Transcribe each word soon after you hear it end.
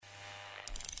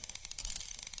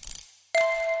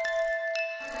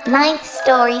Ninth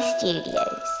Story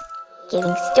Studios,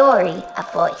 giving story a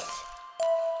voice.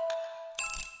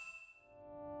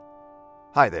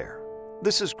 Hi there,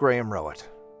 this is Graham Rowett,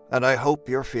 and I hope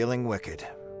you're feeling wicked.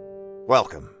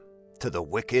 Welcome to the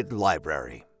Wicked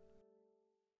Library.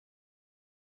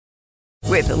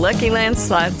 With the Lucky Land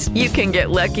Slots, you can get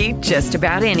lucky just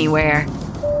about anywhere.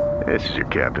 This is your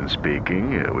captain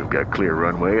speaking. We've got clear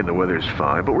runway and the weather's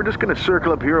fine, but we're just going to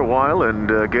circle up here a while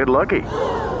and get lucky.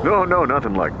 No,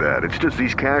 nothing like that. It's just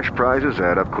these cash prizes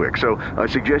add up quick. So I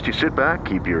suggest you sit back,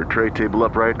 keep your tray table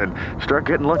upright, and start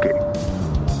getting lucky.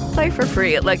 Play for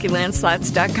free at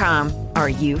LuckyLandSlots.com. Are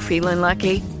you feeling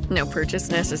lucky? No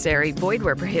purchase necessary. Void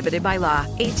where prohibited by law.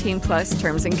 18+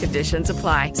 terms and conditions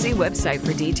apply. See website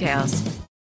for details.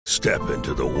 Step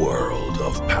into the world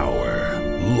of power,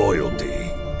 loyalty,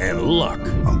 and luck.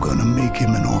 I'm gonna make him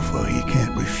an offer he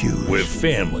can't refuse. With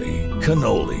family,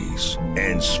 cannolis,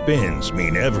 and spins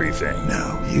mean everything.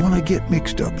 Now, you wanna get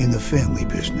mixed up in the family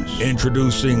business.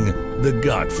 Introducing The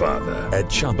Godfather at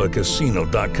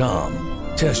ChumbaCasino.com.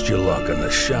 Test your luck in the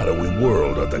shadowy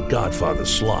world of The Godfather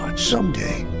slot.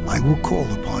 Someday, I will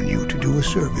call upon you to do a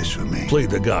service for me. Play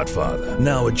The Godfather,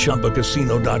 now at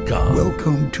ChumbaCasino.com.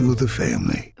 Welcome to the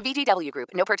family. VGW Group.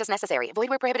 No purchase necessary. Void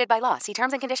where prohibited by law. See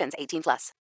terms and conditions.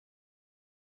 18+.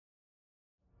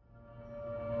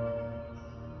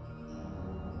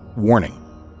 Warning.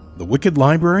 The Wicked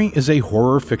Library is a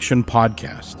horror fiction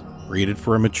podcast created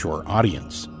for a mature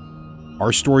audience.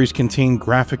 Our stories contain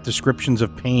graphic descriptions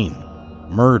of pain,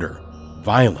 murder,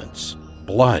 violence,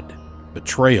 blood,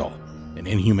 betrayal, and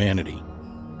inhumanity.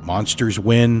 Monsters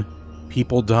win,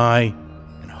 people die,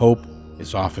 and hope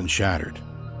is often shattered.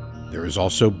 There is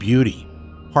also beauty,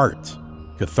 heart,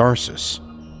 catharsis,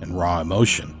 and raw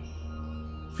emotion.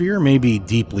 Fear may be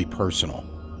deeply personal,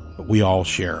 but we all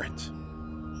share it.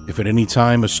 If at any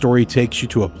time a story takes you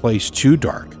to a place too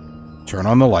dark, turn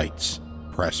on the lights,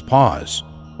 press pause,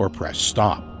 or press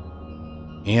stop.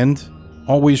 And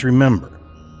always remember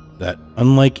that,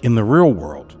 unlike in the real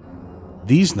world,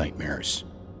 these nightmares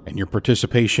and your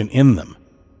participation in them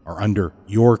are under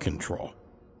your control.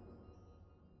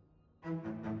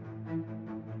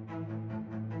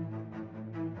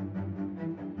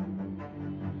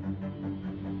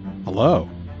 Hello,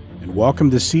 and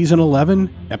welcome to Season 11,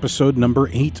 Episode number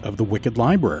 8 of The Wicked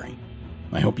Library.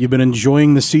 I hope you've been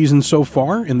enjoying the season so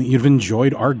far and that you've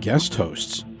enjoyed our guest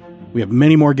hosts. We have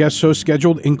many more guest hosts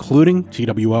scheduled, including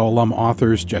TWL alum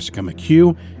authors Jessica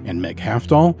McHugh and Meg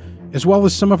Halfdahl, as well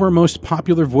as some of our most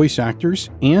popular voice actors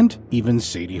and even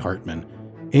Sadie Hartman,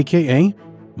 aka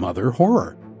Mother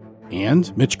Horror,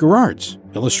 and Mitch Gerards,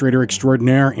 illustrator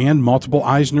extraordinaire and multiple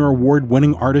Eisner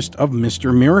Award-winning artist of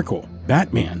Mr. Miracle,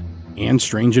 Batman, and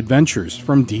Strange Adventures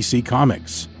from DC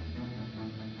Comics.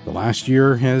 The last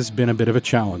year has been a bit of a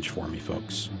challenge for me,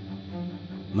 folks.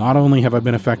 Not only have I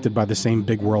been affected by the same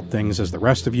big world things as the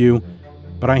rest of you,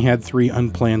 but I had 3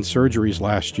 unplanned surgeries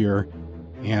last year,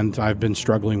 and I've been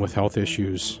struggling with health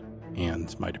issues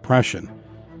and my depression.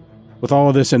 With all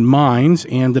of this in mind,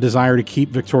 and the desire to keep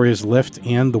Victoria's Lift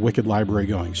and the Wicked Library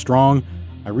going strong,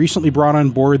 I recently brought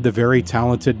on board the very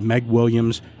talented Meg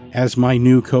Williams as my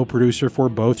new co-producer for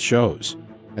both shows,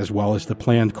 as well as the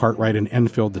planned Cartwright and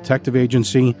Enfield Detective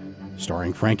Agency,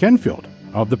 starring Frank Enfield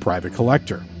of The Private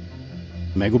Collector.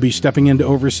 Meg will be stepping in to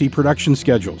oversee production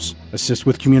schedules, assist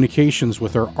with communications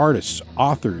with our artists,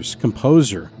 authors,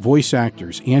 composer, voice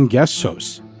actors, and guest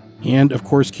hosts, and of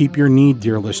course keep your need,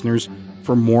 dear listeners,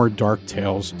 for more dark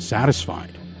tales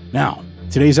satisfied. Now,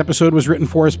 today's episode was written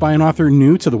for us by an author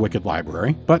new to the Wicked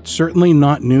Library, but certainly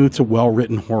not new to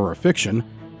well-written horror fiction,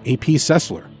 A.P.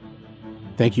 Sessler.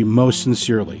 Thank you most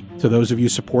sincerely to those of you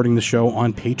supporting the show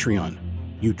on Patreon.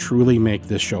 You truly make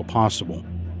this show possible.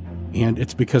 And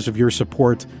it's because of your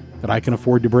support that I can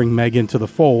afford to bring Meg into the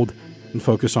fold and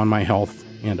focus on my health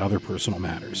and other personal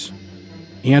matters.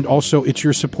 And also, it's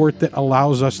your support that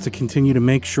allows us to continue to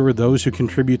make sure those who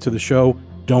contribute to the show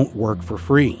don't work for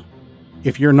free.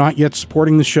 If you're not yet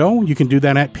supporting the show, you can do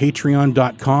that at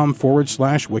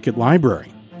patreon.com/Wicked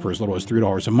Library. For as little as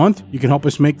 $3 a month, you can help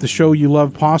us make the show you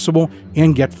love possible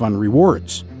and get fun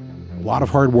rewards. A lot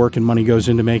of hard work and money goes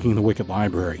into making the Wicked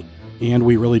Library, and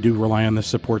we really do rely on this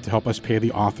support to help us pay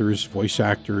the authors, voice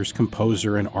actors,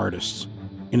 composer, and artists.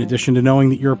 In addition to knowing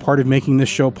that you're a part of making this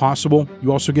show possible,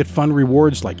 you also get fun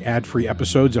rewards like ad-free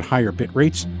episodes at higher bit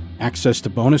rates, access to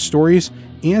bonus stories,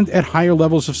 and at higher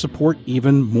levels of support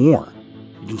even more.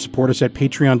 You can support us at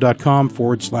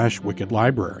patreon.com/Wicked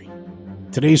Library.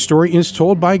 Today's story is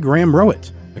told by Graham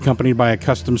Rowett, accompanied by a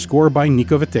custom score by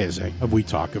Nico Vettese of We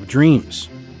Talk of Dreams.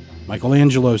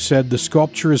 Michelangelo said, "The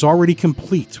sculpture is already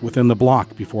complete within the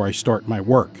block before I start my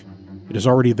work." It is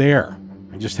already there.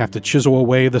 I just have to chisel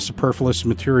away the superfluous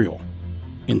material.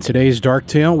 In today's Dark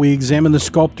Tale, we examine the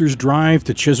sculptor's drive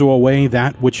to chisel away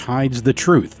that which hides the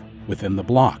truth within the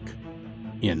block,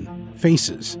 in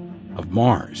Faces of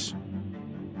Mars.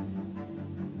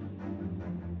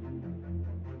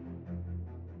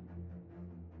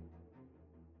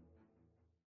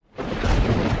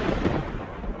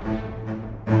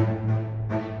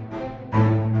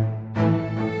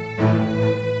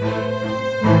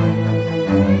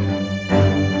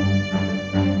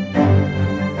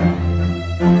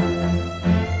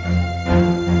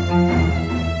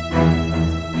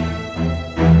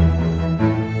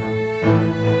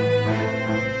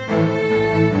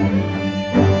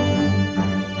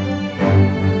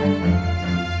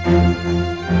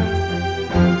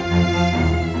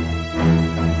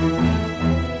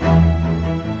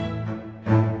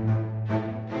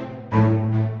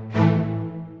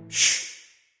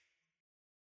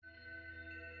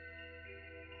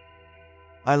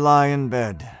 I lie in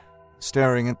bed,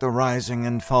 staring at the rising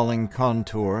and falling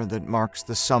contour that marks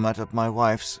the summit of my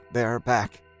wife's bare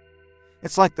back.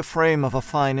 It's like the frame of a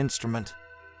fine instrument.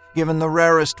 Given the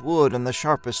rarest wood and the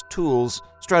sharpest tools,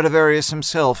 Stradivarius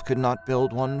himself could not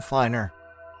build one finer.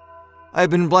 I have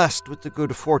been blessed with the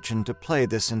good fortune to play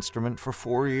this instrument for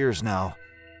 4 years now,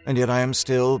 and yet I am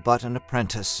still but an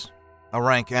apprentice, a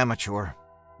rank amateur,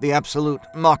 the absolute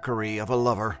mockery of a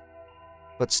lover.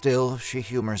 But still she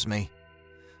humors me,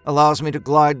 allows me to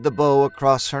glide the bow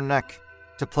across her neck,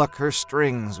 to pluck her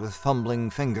strings with fumbling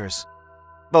fingers,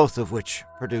 both of which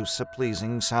produce a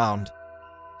pleasing sound.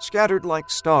 Scattered like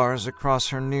stars across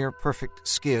her near-perfect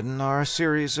skin are a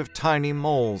series of tiny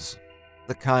moles,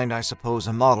 the kind I suppose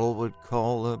a model would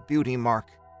call a beauty mark.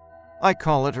 I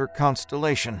call it her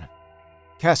constellation,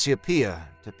 Cassiopeia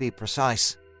to be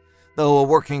precise, though a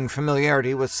working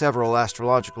familiarity with several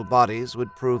astrological bodies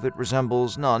would prove it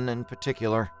resembles none in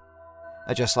particular.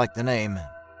 I just like the name,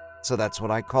 so that's what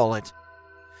I call it.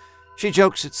 She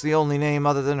jokes it's the only name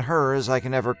other than hers I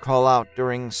can ever call out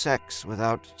during sex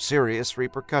without serious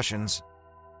repercussions.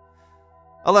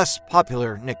 A less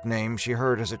popular nickname she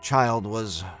heard as a child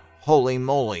was Holy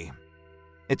Moly.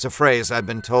 It's a phrase I've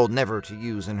been told never to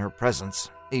use in her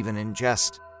presence, even in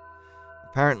jest.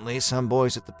 Apparently, some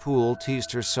boys at the pool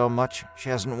teased her so much she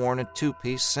hasn't worn a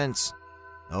two-piece since.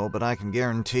 Oh, but I can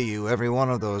guarantee you every one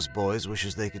of those boys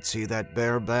wishes they could see that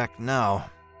bare back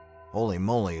now. Holy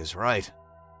moly is right.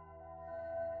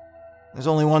 There's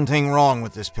only one thing wrong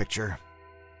with this picture.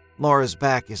 Laura's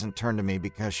back isn't turned to me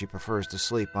because she prefers to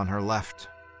sleep on her left.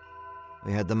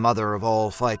 We had the mother of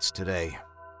all fights today,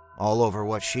 all over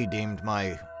what she deemed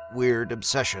my weird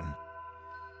obsession.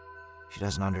 She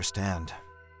doesn't understand.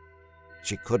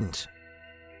 She couldn't.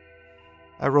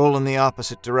 I roll in the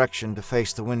opposite direction to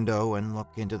face the window and look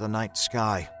into the night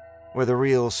sky, where the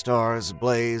real stars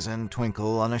blaze and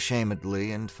twinkle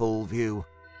unashamedly in full view,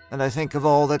 and I think of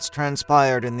all that's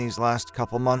transpired in these last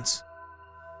couple months.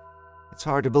 It's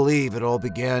hard to believe it all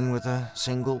began with a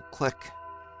single click.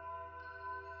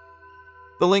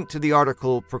 The link to the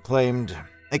article proclaimed,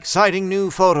 "Exciting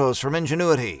new photos from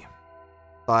Ingenuity."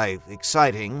 By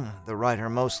exciting, the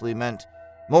writer mostly meant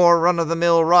more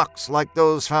run-of-the-mill rocks like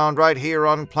those found right here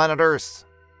on planet Earth.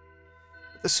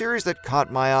 The series that caught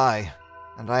my eye,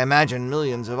 and I imagine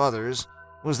millions of others,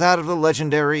 was that of the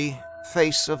legendary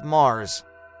Face of Mars.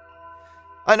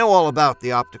 I know all about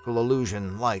the optical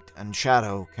illusion light and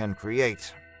shadow can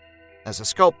create. As a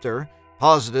sculptor,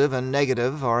 positive and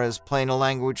negative are as plain a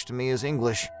language to me as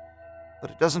English,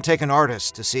 but it doesn't take an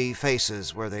artist to see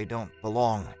faces where they don't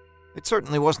belong. It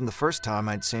certainly wasn't the first time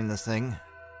I'd seen the thing.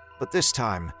 But this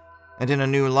time, and in a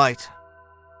new light,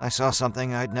 I saw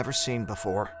something I'd never seen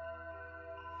before.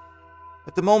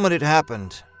 At the moment it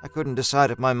happened, I couldn't decide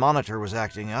if my monitor was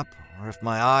acting up or if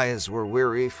my eyes were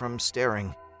weary from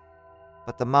staring.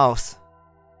 But the mouth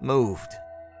moved.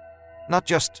 Not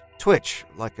just twitch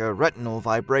like a retinal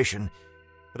vibration,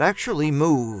 but actually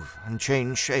move and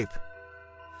change shape.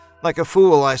 Like a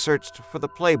fool, I searched for the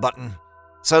play button,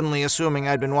 suddenly assuming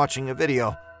I'd been watching a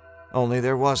video, only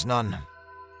there was none.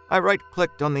 I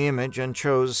right-clicked on the image and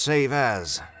chose Save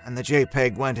As, and the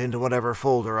JPEG went into whatever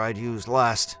folder I'd used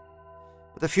last.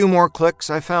 With a few more clicks,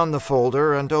 I found the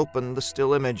folder and opened the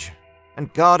still image,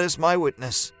 and God is my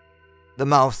witness, the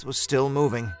mouth was still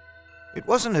moving. It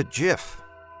wasn't a GIF.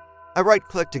 I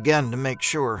right-clicked again to make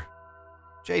sure.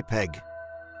 JPEG.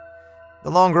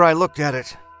 The longer I looked at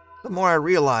it, the more I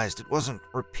realized it wasn't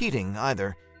repeating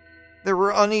either. There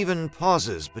were uneven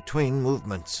pauses between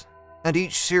movements, and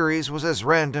each series was as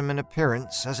random in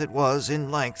appearance as it was in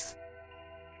length.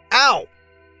 Ow!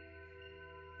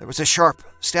 There was a sharp,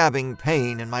 stabbing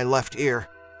pain in my left ear,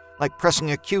 like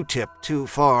pressing a Q-tip too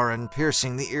far and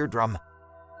piercing the eardrum.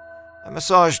 I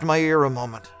massaged my ear a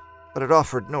moment, but it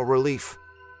offered no relief.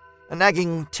 A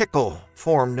nagging tickle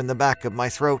formed in the back of my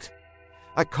throat.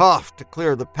 I coughed to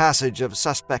clear the passage of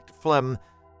suspect phlegm,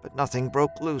 but nothing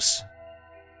broke loose.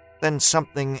 Then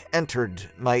something entered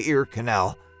my ear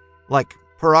canal, like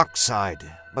peroxide,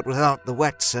 but without the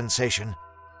wet sensation.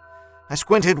 I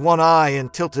squinted one eye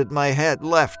and tilted my head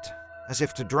left, as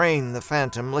if to drain the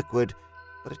phantom liquid,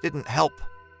 but it didn't help.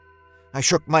 I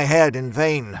shook my head in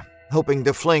vain, hoping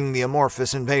to fling the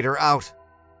amorphous invader out.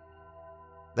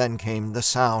 Then came the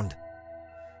sound,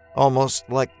 almost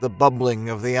like the bubbling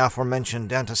of the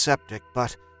aforementioned antiseptic,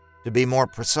 but, to be more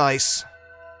precise,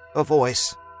 a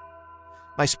voice.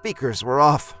 My speakers were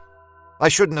off. I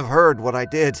shouldn't have heard what I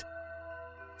did.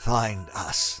 Find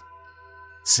us.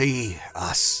 See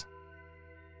us.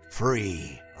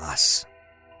 Free us.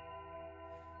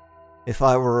 If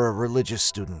I were a religious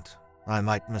student, I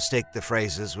might mistake the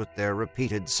phrases with their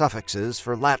repeated suffixes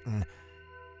for Latin,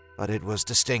 but it was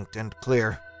distinct and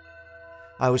clear.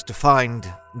 I was to find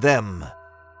them,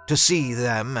 to see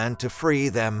them, and to free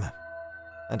them,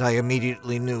 and I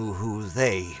immediately knew who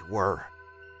they were.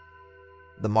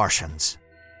 The Martians.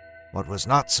 What was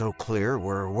not so clear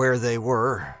were where they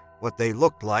were, what they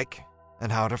looked like,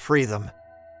 and how to free them.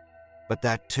 But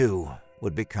that, too,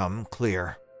 would become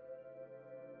clear.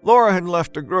 Laura had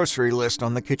left a grocery list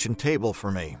on the kitchen table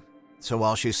for me, so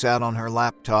while she sat on her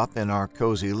laptop in our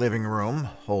cozy living room,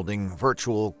 holding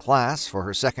virtual class for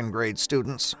her second-grade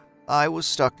students, I was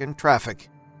stuck in traffic.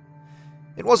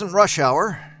 It wasn't rush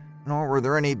hour, nor were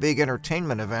there any big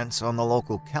entertainment events on the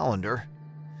local calendar.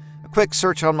 A quick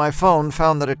search on my phone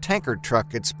found that a tanker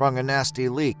truck had sprung a nasty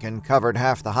leak and covered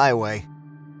half the highway.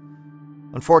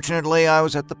 Unfortunately, I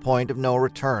was at the point of no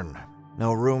return.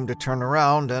 No room to turn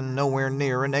around and nowhere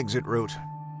near an exit route.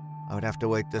 I would have to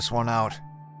wait this one out.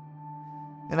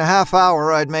 In a half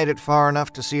hour, I'd made it far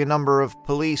enough to see a number of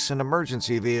police and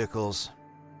emergency vehicles.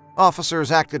 Officers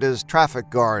acted as traffic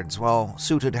guards while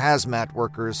suited hazmat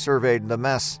workers surveyed the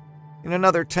mess. In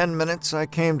another 10 minutes, I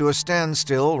came to a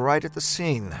standstill right at the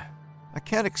scene. I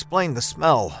can't explain the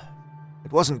smell.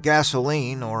 It wasn't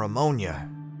gasoline or ammonia,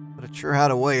 but it sure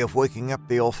had a way of waking up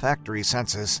the olfactory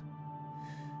senses.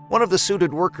 One of the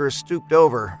suited workers stooped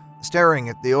over, staring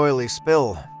at the oily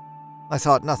spill. I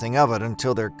thought nothing of it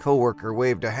until their coworker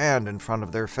waved a hand in front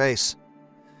of their face.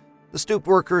 The stooped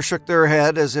worker shook their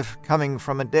head as if coming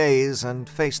from a daze and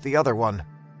faced the other one.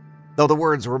 Though the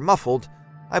words were muffled,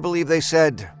 I believe they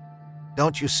said,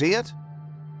 "Don't you see it?"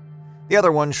 The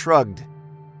other one shrugged.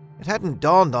 It hadn't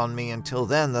dawned on me until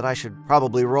then that I should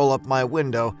probably roll up my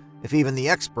window if even the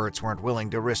experts weren't willing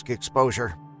to risk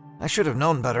exposure. I should have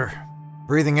known better.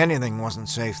 Breathing anything wasn't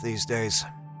safe these days.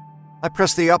 I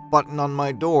pressed the up button on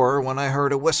my door when I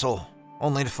heard a whistle,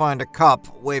 only to find a cop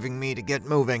waving me to get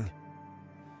moving.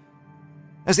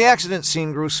 As the accident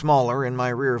scene grew smaller in my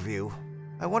rear view,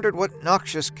 I wondered what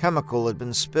noxious chemical had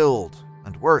been spilled,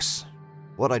 and worse,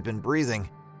 what I'd been breathing.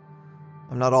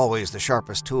 I'm not always the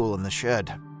sharpest tool in the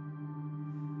shed.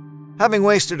 Having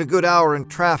wasted a good hour in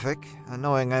traffic, and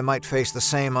knowing I might face the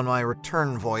same on my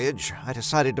return voyage, I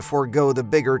decided to forego the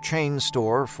bigger chain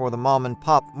store for the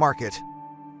mom-and-pop market.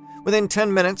 Within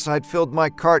 10 minutes, I'd filled my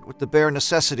cart with the bare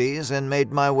necessities and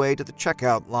made my way to the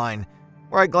checkout line,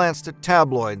 where I glanced at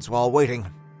tabloids while waiting.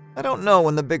 I don't know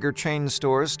when the bigger chain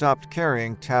stores stopped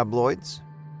carrying tabloids.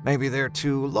 Maybe they're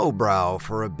too lowbrow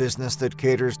for a business that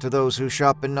caters to those who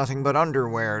shop in nothing but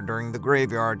underwear during the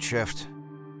graveyard shift.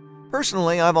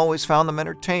 Personally, I've always found them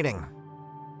entertaining.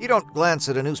 You don't glance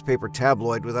at a newspaper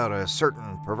tabloid without a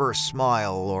certain perverse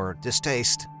smile or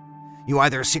distaste. You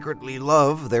either secretly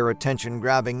love their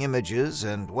attention-grabbing images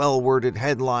and well-worded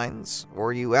headlines,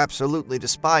 or you absolutely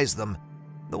despise them.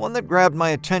 The one that grabbed my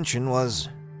attention was,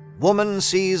 "Woman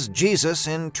Sees Jesus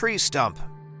in Tree Stump."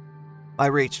 I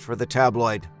reached for the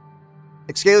tabloid.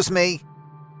 "Excuse me,"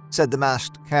 said the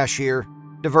masked cashier,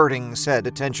 diverting said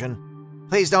attention.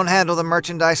 "Please don't handle the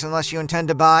merchandise unless you intend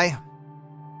to buy."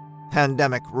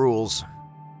 Pandemic rules.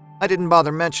 I didn't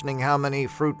bother mentioning how many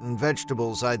fruit and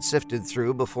vegetables I'd sifted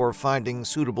through before finding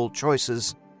suitable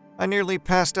choices. I nearly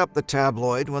passed up the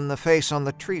tabloid when the face on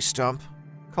the tree stump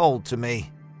called to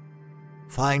me.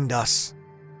 "Find us,"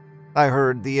 I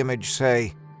heard the image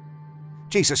say.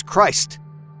 Jesus Christ!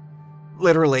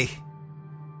 Literally.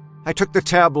 I took the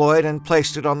tabloid and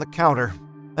placed it on the counter,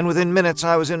 and within minutes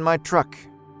I was in my truck,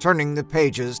 turning the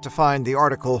pages to find the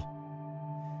article.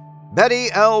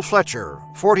 Betty L. Fletcher,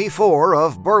 44,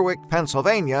 of Berwick,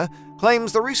 Pennsylvania,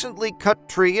 claims the recently cut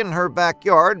tree in her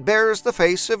backyard bears the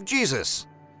face of Jesus,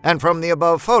 and from the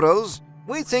above photos,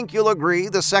 we think you'll agree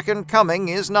the second coming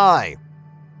is nigh."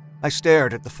 I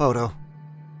stared at the photo.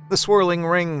 The swirling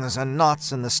rings and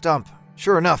knots in the stump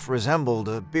sure enough resembled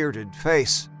a bearded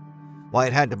face. Why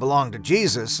it had to belong to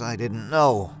Jesus, I didn't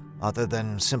know, other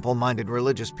than simple-minded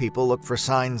religious people look for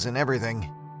signs in everything.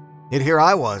 Yet here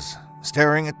I was,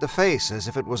 staring at the face as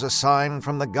if it was a sign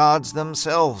from the gods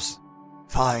themselves.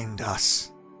 Find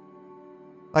us.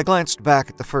 I glanced back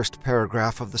at the first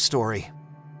paragraph of the story.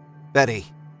 Betty,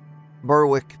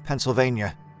 Berwick,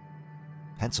 Pennsylvania.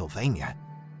 Pennsylvania?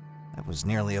 That was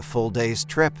nearly a full day's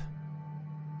trip.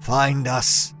 Find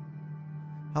us.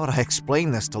 How would I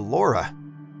explain this to Laura?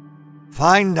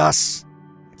 Find us.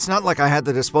 It's not like I had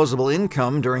the disposable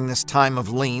income during this time of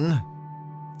lean.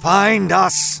 Find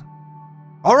us.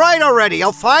 All right already,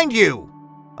 I'll find you,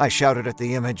 I shouted at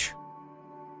the image.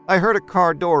 I heard a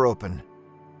car door open.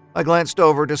 I glanced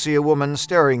over to see a woman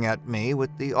staring at me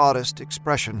with the oddest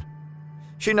expression.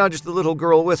 She nudged the little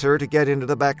girl with her to get into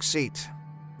the back seat,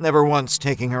 never once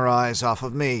taking her eyes off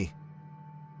of me.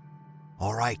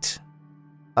 All right,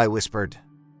 I whispered.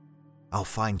 I'll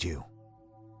find you.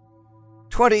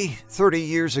 20-30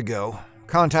 years ago,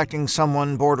 contacting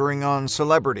someone bordering on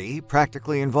celebrity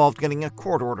practically involved getting a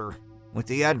court order. With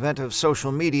the advent of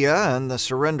social media and the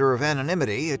surrender of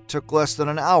anonymity, it took less than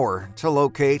an hour to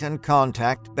locate and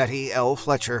contact Betty L.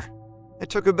 Fletcher. It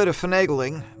took a bit of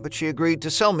finagling, but she agreed to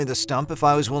sell me the stump if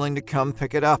I was willing to come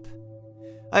pick it up.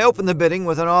 I opened the bidding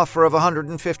with an offer of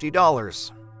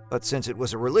 $150, but since it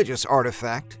was a religious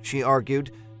artifact, she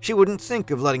argued she wouldn't think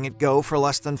of letting it go for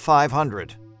less than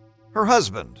 $500. Her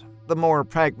husband, the more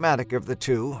pragmatic of the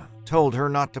two, told her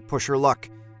not to push her luck,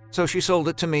 so she sold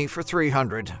it to me for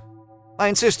 $300. I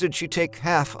insisted she take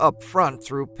half up front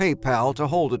through PayPal to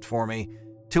hold it for me,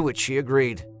 to which she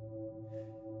agreed.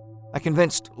 I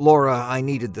convinced Laura I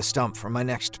needed the stump for my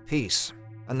next piece,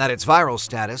 and that its viral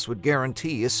status would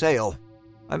guarantee a sale.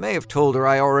 I may have told her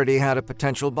I already had a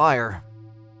potential buyer.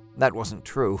 That wasn't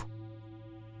true.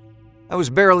 I was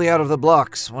barely out of the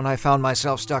blocks when I found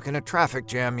myself stuck in a traffic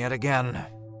jam yet again.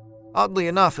 Oddly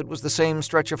enough, it was the same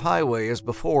stretch of highway as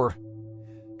before.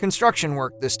 Construction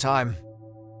work this time.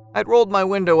 I'd rolled my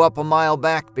window up a mile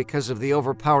back because of the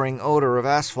overpowering odor of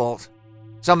asphalt.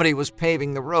 Somebody was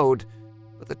paving the road,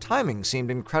 but the timing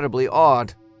seemed incredibly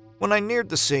odd. When I neared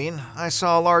the scene, I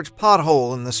saw a large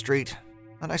pothole in the street,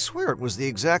 and I swear it was the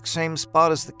exact same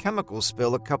spot as the chemical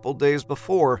spill a couple days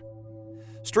before.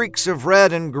 Streaks of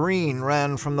red and green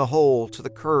ran from the hole to the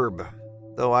curb,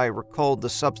 though I recalled the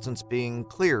substance being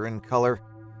clear in color.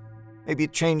 Maybe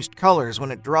it changed colors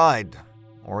when it dried,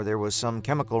 or there was some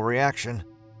chemical reaction.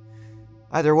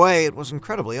 Either way, it was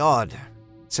incredibly odd,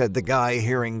 said the guy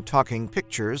hearing talking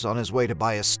pictures on his way to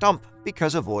buy a stump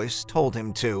because a voice told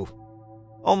him to.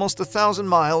 Almost 1,000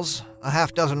 miles, a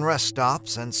half dozen rest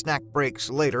stops, and snack breaks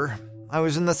later, I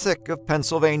was in the thick of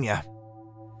Pennsylvania.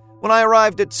 When I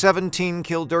arrived at 17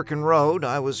 Kilderkin Road,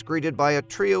 I was greeted by a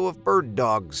trio of bird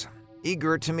dogs,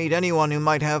 eager to meet anyone who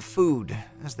might have food,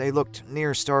 as they looked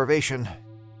near starvation.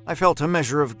 I felt a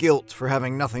measure of guilt for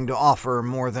having nothing to offer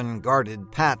more than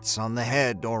guarded pats on the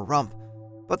head or rump,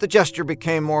 but the gesture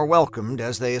became more welcomed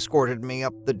as they escorted me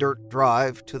up the dirt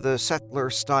drive to the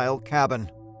Sessler-style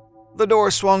cabin. The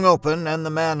door swung open and the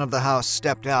man of the house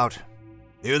stepped out.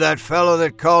 "You that fellow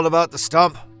that called about the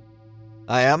stump?"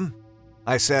 "I am,"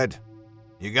 I said.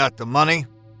 "You got the money?"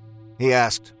 he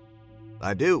asked.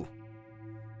 "I do."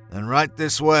 "Then right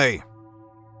this way."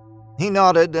 He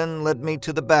nodded and led me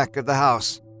to the back of the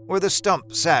house, where the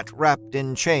stump sat wrapped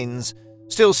in chains,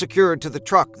 still secured to the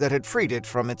truck that had freed it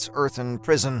from its earthen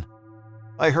prison.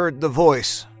 I heard the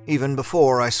voice, even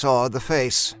before I saw the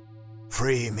face.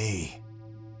 "Free me."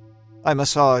 I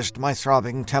massaged my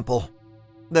throbbing temple,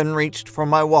 then reached for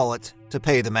my wallet to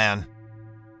pay the man.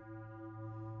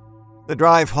 The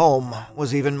drive home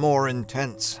was even more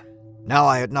intense. Now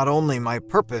I had not only my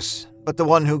purpose, but the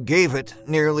one who gave it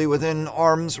nearly within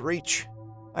arm's reach.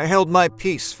 I held my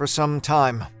peace for some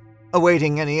time,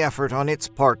 awaiting any effort on its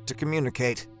part to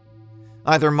communicate.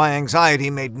 Either my anxiety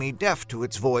made me deaf to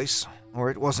its voice,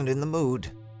 or it wasn't in the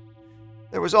mood.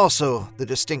 There was also the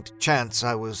distinct chance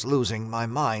I was losing my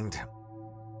mind.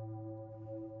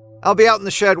 "I'll be out in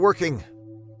the shed working,"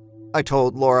 I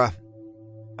told Laura.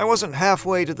 I wasn't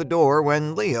halfway to the door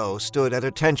when Leo stood at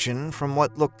attention from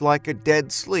what looked like a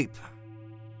dead sleep.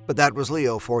 But that was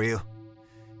Leo for you.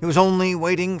 He was only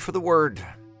waiting for the word.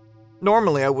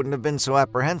 Normally I wouldn't have been so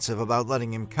apprehensive about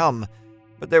letting him come,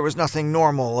 but there was nothing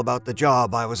normal about the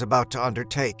job I was about to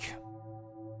undertake.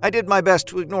 I did my best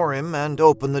to ignore him and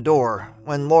open the door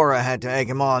when Laura had to egg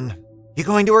him on. "You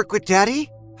going to work with Daddy?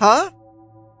 Huh?"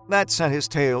 That sent his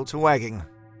tail to wagging.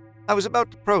 I was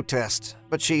about to protest,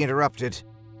 but she interrupted.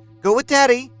 "Go with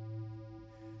Daddy."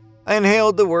 I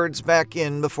inhaled the words back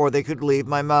in before they could leave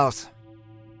my mouth.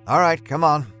 "All right, come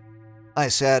on," I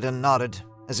said and nodded,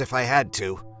 as if I had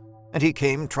to, and he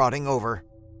came trotting over.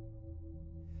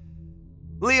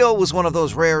 Leo was one of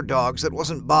those rare dogs that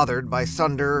wasn't bothered by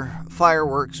thunder,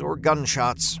 fireworks, or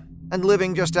gunshots, and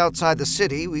living just outside the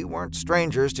city, we weren't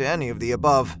strangers to any of the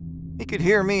above. He could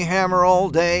hear me hammer all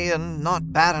day and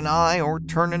not bat an eye or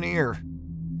turn an ear.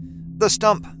 The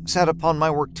stump sat upon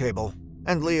my work table,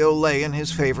 and Leo lay in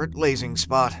his favorite lazing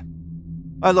spot.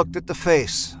 I looked at the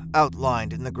face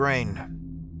outlined in the grain.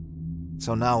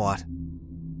 So now what?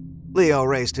 Leo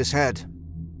raised his head.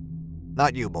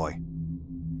 "Not you, boy."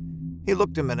 He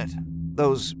looked a minute,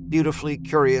 those beautifully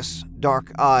curious,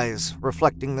 dark eyes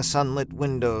reflecting the sunlit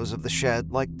windows of the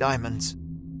shed like diamonds.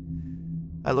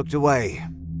 I looked away,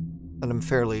 and I'm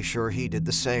fairly sure he did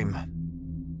the same.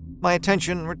 My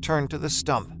attention returned to the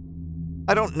stump.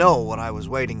 I don't know what I was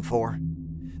waiting for.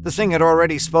 The thing had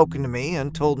already spoken to me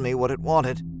and told me what it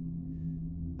wanted.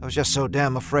 I was just so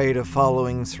damn afraid of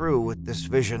following through with this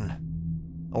vision,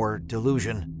 or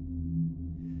delusion.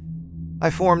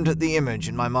 I formed the image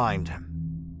in my mind.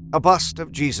 A bust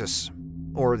of Jesus,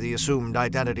 or the assumed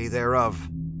identity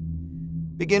thereof.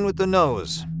 Begin with the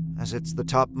nose, as it's the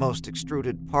topmost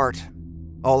extruded part.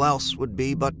 All else would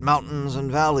be but mountains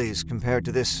and valleys compared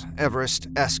to this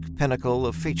Everest-esque pinnacle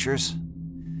of features.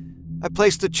 I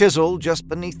placed the chisel just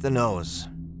beneath the nose,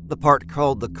 the part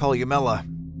called the columella.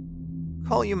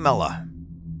 Columella.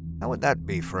 How would that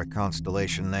be for a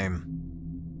constellation name?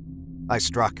 I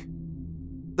struck.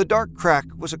 The dark crack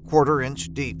was a 1/4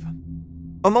 inch deep.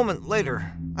 A moment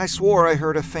later, I swore I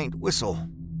heard a faint whistle,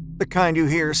 the kind you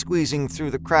hear squeezing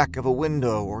through the crack of a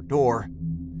window or door.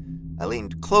 I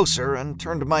leaned closer and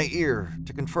turned my ear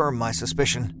to confirm my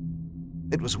suspicion.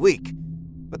 It was weak,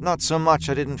 but not so much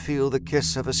I didn't feel the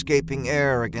kiss of escaping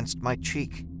air against my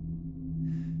cheek.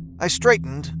 I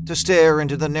straightened to stare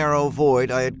into the narrow void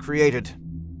I had created.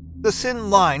 The thin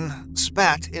line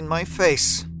spat in my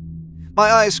face.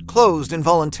 My eyes closed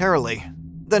involuntarily,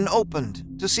 then opened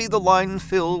to see the line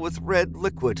fill with red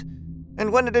liquid,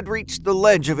 and when it had reached the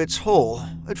ledge of its hole,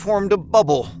 it formed a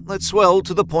bubble that swelled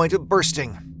to the point of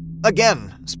bursting,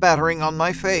 again spattering on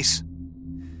my face.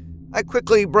 I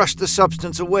quickly brushed the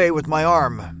substance away with my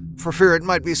arm, for fear it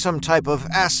might be some type of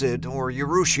acid or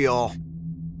urushiol.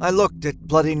 I looked at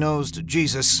bloody-nosed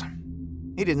Jesus.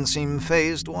 He didn't seem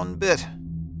fazed one bit.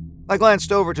 I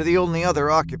glanced over to the only other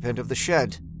occupant of the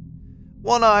shed.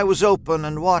 One eye was open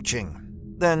and watching,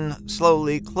 then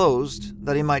slowly closed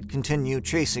that he might continue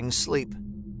chasing sleep.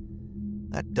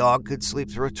 That dog could sleep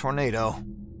through a tornado.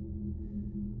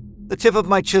 The tip of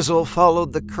my chisel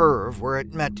followed the curve where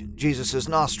it met Jesus'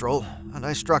 nostril, and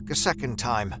I struck a second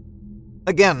time.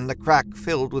 Again, the crack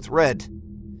filled with red.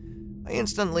 I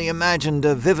instantly imagined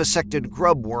a vivisected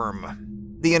grub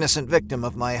worm, the innocent victim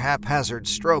of my haphazard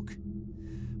stroke.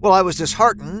 While I was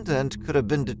disheartened and could have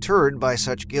been deterred by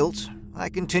such guilt, I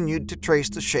continued to trace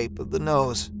the shape of the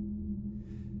nose.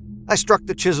 I struck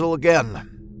the chisel again,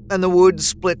 and the wood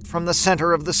split from the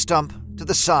center of the stump to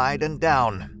the side and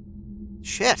down.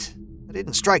 Shit, I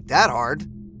didn't strike that hard.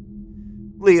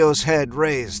 Leo's head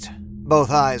raised,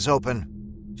 both eyes open.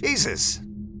 "Jesus,"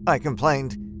 I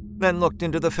complained, then looked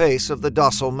into the face of the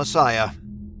docile Messiah.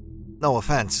 No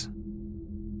offense.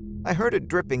 I heard a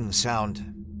dripping sound.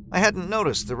 I hadn't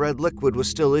noticed the red liquid was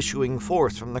still issuing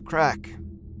forth from the crack,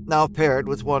 now paired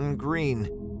with one green.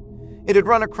 It had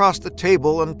run across the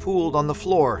table and pooled on the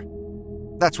floor.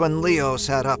 That's when Leo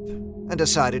sat up and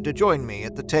decided to join me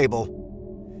at the table.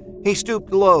 He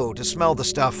stooped low to smell the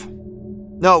stuff.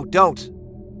 "No, don't,"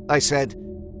 I said,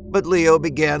 but Leo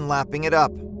began lapping it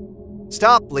up.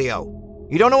 "Stop, Leo.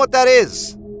 You don't know what that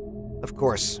is." Of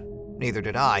course, neither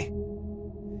did I.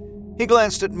 He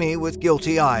glanced at me with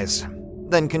guilty eyes,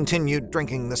 then continued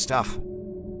drinking the stuff.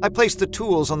 I placed the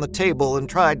tools on the table and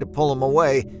tried to pull him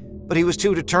away, but he was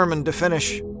too determined to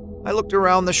finish. I looked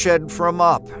around the shed for a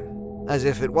mop, as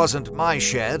if it wasn't my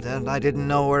shed and I didn't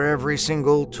know where every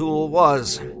single tool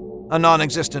was, a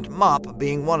non-existent mop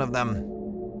being one of them.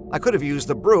 I could have used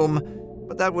the broom,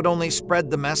 but that would only spread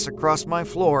the mess across my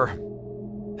floor.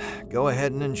 Go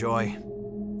ahead and enjoy.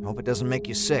 Hope it doesn't make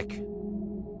you sick.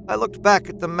 I looked back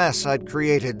at the mess I'd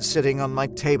created sitting on my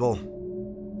table.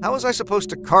 How was I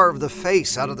supposed to carve the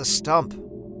face out of the stump?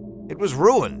 It was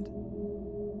ruined.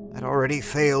 I'd already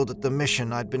failed at the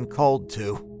mission I'd been called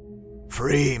to.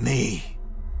 "Free me,"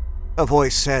 a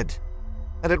voice said,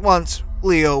 and at once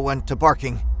Leo went to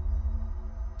barking.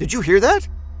 "Did you hear that?"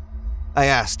 I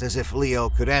asked as if Leo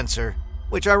could answer,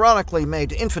 which ironically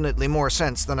made infinitely more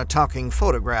sense than a talking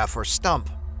photograph or stump.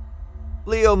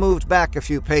 Leo moved back a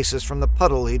few paces from the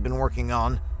puddle he'd been working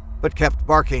on, but kept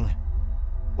barking.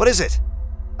 "What is it?"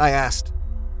 I asked.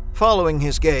 Following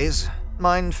his gaze,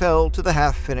 mine fell to the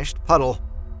half-finished puddle.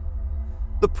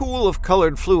 The pool of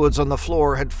colored fluids on the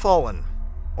floor had fallen,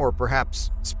 or perhaps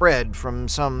spread from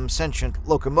some sentient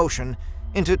locomotion,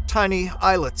 into tiny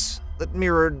islets that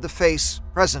mirrored the face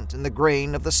present in the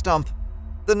grain of the stump.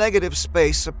 The negative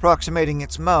space approximating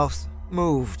its mouth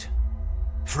moved.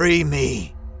 "Free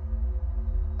me!"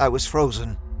 I was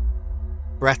frozen,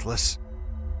 breathless.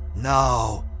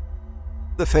 "No,"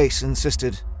 the face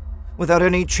insisted, without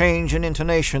any change in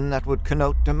intonation that would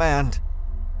connote demand.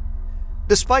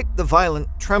 Despite the violent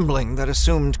trembling that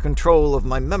assumed control of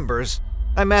my members,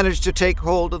 I managed to take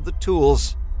hold of the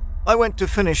tools. I went to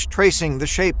finish tracing the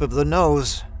shape of the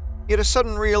nose, yet a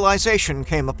sudden realization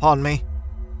came upon me.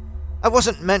 I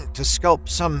wasn't meant to sculpt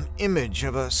some image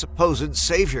of a supposed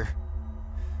savior.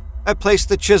 I placed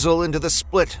the chisel into the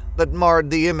split that marred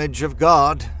the image of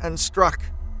God and struck.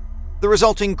 The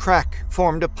resulting crack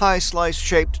formed a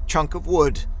pie-slice-shaped chunk of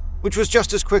wood, which was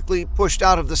just as quickly pushed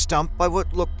out of the stump by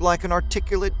what looked like an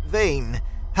articulate vein,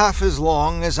 half as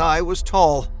long as I was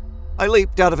tall. I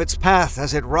leaped out of its path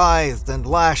as it writhed and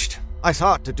lashed, I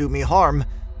thought to do me harm,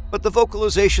 but the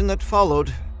vocalization that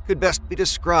followed could best be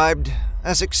described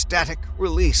as ecstatic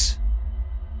release.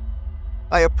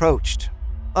 I approached,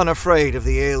 unafraid of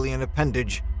the alien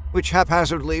appendage, which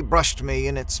haphazardly brushed me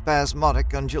in its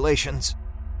spasmodic undulations.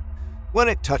 When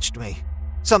it touched me,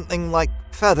 something like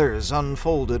feathers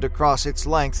unfolded across its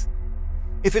length.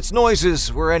 If its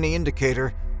noises were any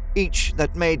indicator, each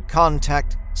that made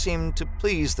contact seemed to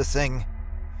please the thing.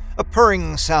 A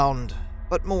purring sound,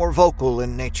 but more vocal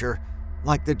in nature,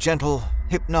 like the gentle,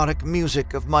 hypnotic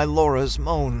music of my Laura's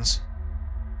moans.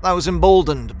 I was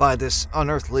emboldened by this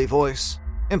unearthly voice,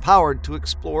 empowered to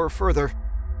explore further.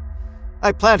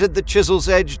 I planted the chisel's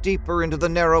edge deeper into the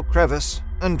narrow crevice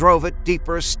and drove it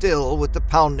deeper still with the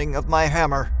pounding of my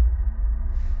hammer.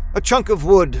 A chunk of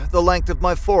wood the length of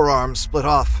my forearm split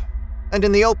off, and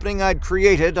in the opening I'd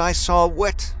created I saw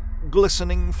wet,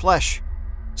 glistening flesh,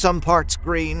 some parts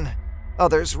green,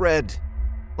 others red,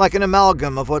 like an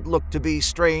amalgam of what looked to be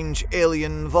strange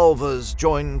alien vulvas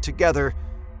joined together,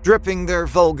 dripping their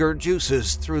vulgar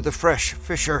juices through the fresh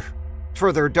fissure,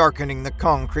 further darkening the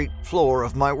concrete floor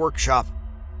of my workshop.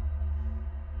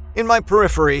 In my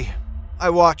periphery, I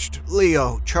watched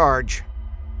Leo charge.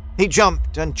 He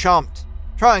jumped and chomped,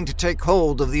 trying to take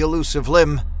hold of the elusive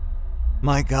limb.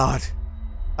 My God,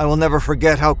 I will never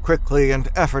forget how quickly and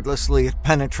effortlessly it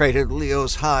penetrated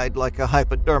Leo's hide like a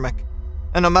hypodermic,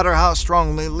 and no matter how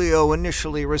strongly Leo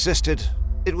initially resisted,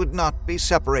 it would not be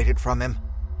separated from him.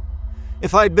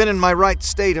 If I'd been in my right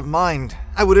state of mind,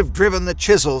 I would have driven the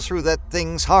chisel through that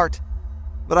thing's heart,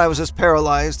 but I was as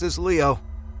paralyzed as Leo.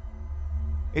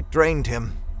 It drained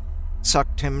him,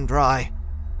 sucked him dry.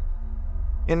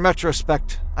 In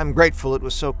retrospect, I'm grateful it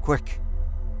was so quick.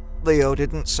 Leo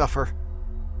didn't suffer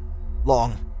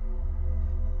long.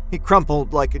 He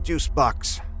crumpled like a juice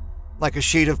box, like a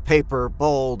sheet of paper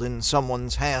balled in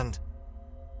someone's hand.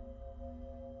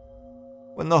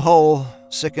 When the whole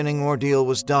sickening ordeal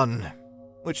was done,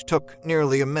 which took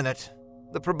nearly a minute,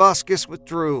 the proboscis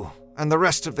withdrew, and the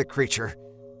rest of the creature,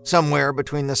 somewhere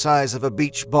between the size of a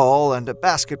beach ball and a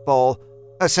basketball,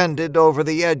 ascended over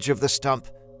the edge of the stump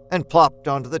and plopped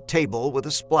onto the table with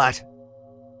a splat.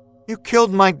 "You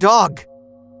killed my dog,"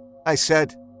 I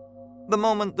said. The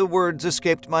moment the words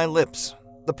escaped my lips,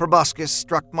 the proboscis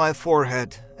struck my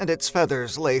forehead and its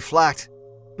feathers lay flat.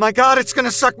 "My God, it's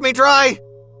gonna suck me dry!"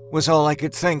 was all I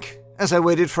could think as I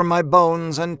waited for my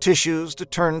bones and tissues to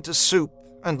turn to soup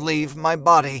and leave my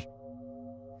body.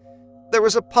 There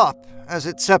was a pop as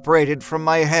it separated from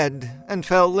my head and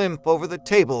fell limp over the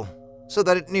table so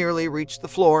that it nearly reached the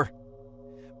floor.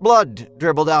 Blood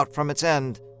dribbled out from its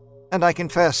end, and I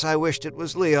confess I wished it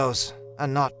was Leo's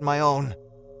and not my own.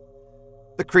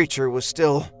 The creature was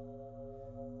still.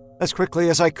 As quickly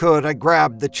as I could, I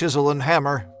grabbed the chisel and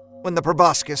hammer when the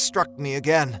proboscis struck me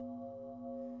again.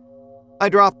 I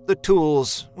dropped the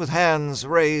tools with hands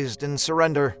raised in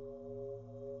surrender.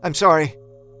 "I'm sorry.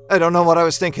 I don't know what I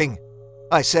was thinking,"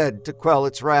 I said to quell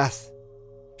its wrath.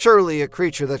 Surely a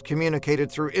creature that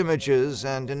communicated through images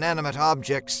and inanimate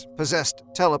objects possessed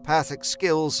telepathic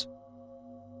skills.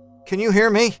 "Can you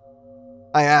hear me?"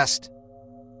 I asked.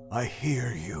 "I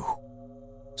hear you,"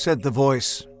 said the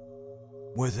voice,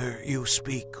 "whether you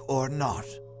speak or not."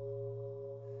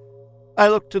 I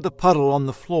looked to the puddle on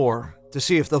the floor to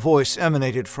see if the voice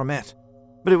emanated from it,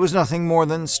 but it was nothing more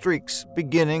than streaks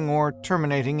beginning or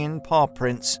terminating in paw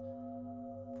prints.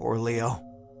 Poor Leo.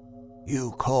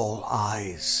 You call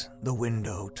eyes the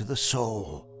window to the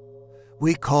soul.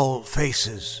 We call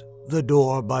faces the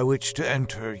door by which to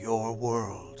enter your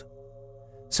world,"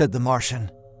 said the Martian.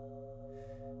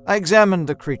 I examined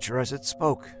the creature as it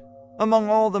spoke. Among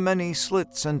all the many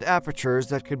slits and apertures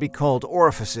that could be called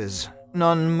orifices,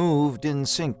 none moved in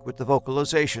sync with the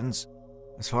vocalizations.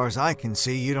 "As far as I can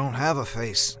see, you don't have a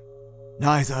face."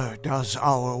 "Neither does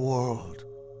our world.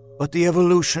 But the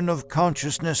evolution of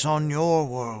consciousness on your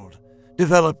world,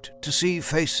 developed to see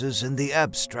faces in the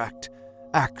abstract,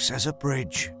 acts as a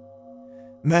bridge.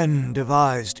 Men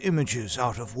devised images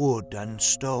out of wood and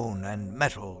stone and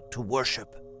metal to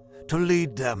worship, to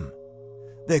lead them.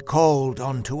 They called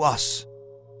unto us,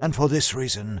 and for this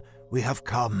reason we have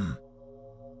come."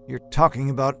 "You're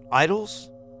talking about idols?"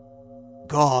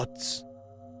 "Gods,"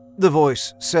 the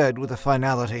voice said with a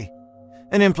finality,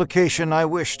 an implication I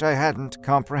wished I hadn't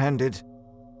comprehended.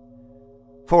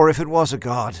 For if it was a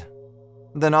god,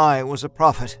 then I was a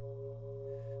prophet.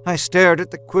 I stared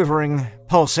at the quivering,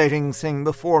 pulsating thing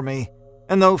before me,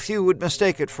 and though few would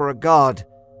mistake it for a god,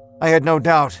 I had no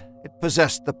doubt it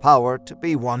possessed the power to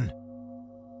be one.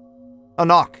 A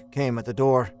knock came at the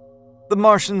door. The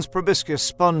Martian's proboscis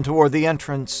spun toward the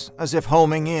entrance, as if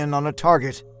homing in on a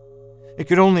target. It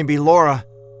could only be Laura.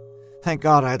 Thank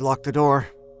God I had locked the door.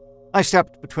 I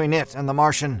stepped between it and the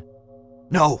Martian.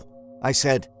 "No," I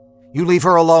said. "You leave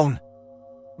her alone."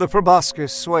 The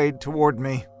proboscis swayed toward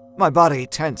me. My body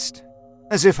tensed.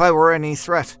 As if I were any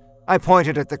threat, I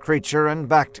pointed at the creature and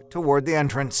backed toward the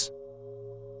entrance.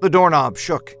 The doorknob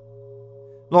shook.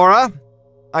 "Laura?"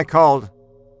 I called.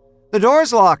 "The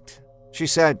door's locked," she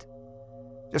said.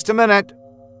 "Just a minute."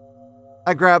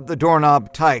 I grabbed the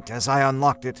doorknob tight as I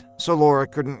unlocked it, so Laura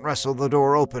couldn't wrestle the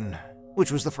door open,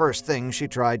 which was the first thing she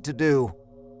tried to do.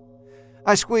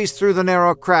 I squeezed through the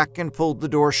narrow crack and pulled the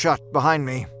door shut behind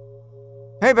me.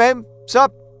 "Hey, babe,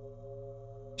 sup?"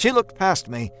 She looked past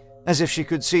me, as if she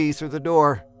could see through the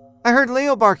door. "I heard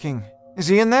Leo barking. Is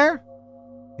he in there?"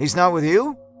 "He's not with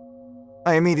you?"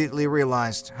 I immediately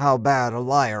realized how bad a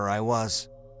liar I was.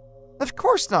 "Of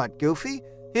course not, Goofy.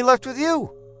 He left with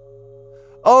you."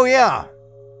 "Oh, yeah."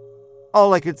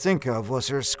 All I could think of was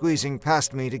her squeezing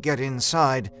past me to get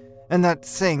inside, and that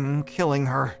thing killing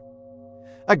her.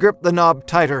 I gripped the knob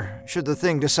tighter, should the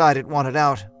thing decide it wanted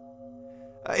out.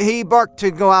 "He barked to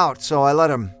go out, so I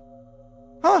let him."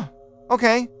 "Huh,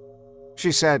 okay,"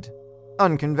 she said,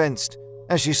 unconvinced,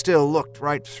 as she still looked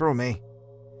right through me.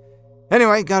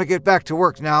 "Anyway, gotta get back to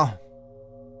work now."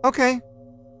 "Okay."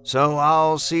 "So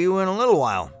I'll see you in a little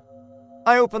while."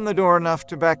 I opened the door enough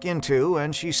to back into,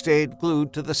 and she stayed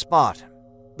glued to the spot,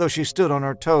 though she stood on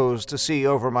her toes to see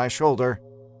over my shoulder.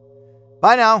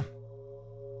 "Bye now."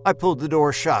 I pulled the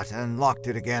door shut and locked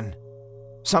it again.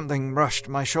 Something brushed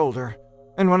my shoulder,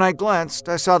 and when I glanced,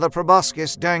 I saw the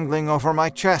proboscis dangling over my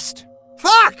chest.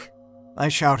 "Fuck!" I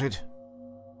shouted.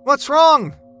 "What's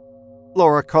wrong?"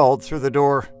 Laura called through the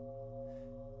door.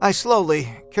 I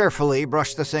slowly, carefully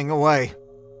brushed the thing away.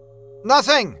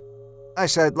 "Nothing," I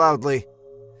said loudly.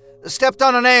 "Stepped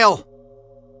on a nail."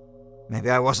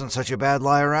 Maybe I wasn't such a bad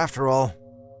liar after all.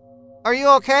 "Are you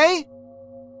okay?"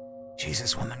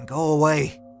 "Jesus, woman, go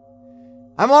away."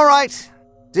 "I'm all right.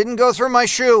 Didn't go through my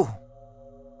shoe."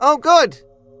 "Oh, good."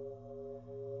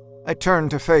 I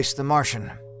turned to face the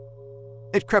Martian.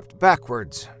 It crept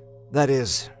backwards. That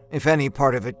is, if any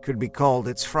part of it could be called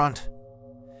its front.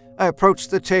 I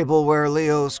approached the table where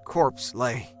Leo's corpse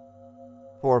lay.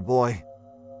 Poor boy.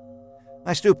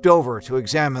 I stooped over to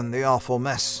examine the awful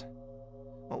mess.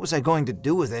 What was I going to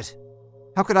do with it?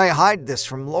 How could I hide this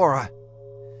from Laura?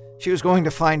 She was going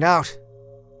to find out.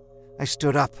 I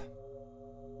stood up.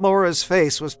 Laura's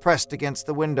face was pressed against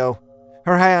the window,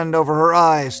 her hand over her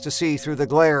eyes to see through the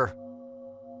glare.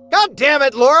 "God damn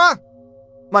it, Laura!"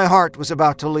 My heart was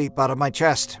about to leap out of my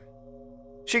chest.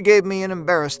 She gave me an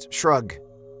embarrassed shrug.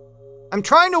 "I'm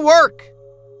trying to work,"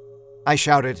 I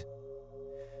shouted.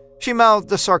 She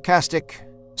mouthed a sarcastic,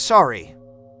 "Sorry,"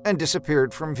 and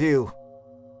disappeared from view.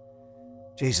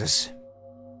 Jesus,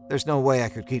 there's no way I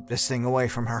could keep this thing away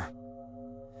from her.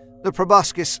 The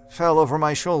proboscis fell over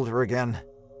my shoulder again.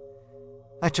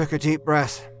 I took a deep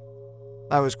breath.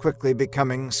 I was quickly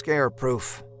becoming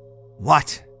scare-proof.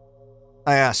 "What?"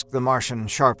 I asked the Martian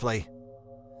sharply.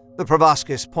 The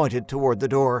proboscis pointed toward the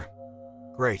door.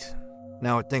 "Great.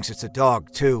 Now it thinks it's a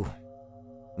dog, too."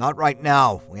 "Not right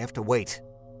now. We have to wait."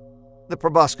 The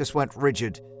proboscis went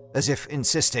rigid, as if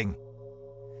insisting.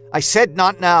 "I said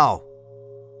not now."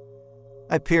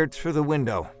 I peered through the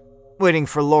window, waiting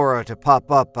for Laura to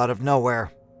pop up out of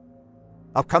nowhere.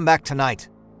 "I'll come back tonight."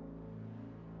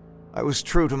 I was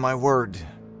true to my word.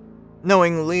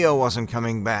 Knowing Leo wasn't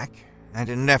coming back, and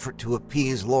in an effort to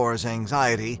appease Laura's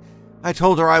anxiety, I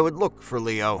told her I would look for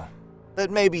Leo, that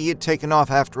maybe he had taken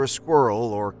off after a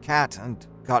squirrel or cat and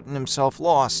gotten himself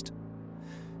lost.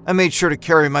 I made sure to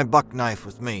carry my buck knife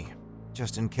with me,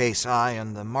 just in case I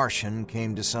and the Martian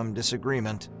came to some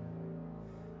disagreement.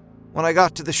 When I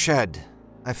got to the shed,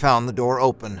 I found the door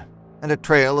open and a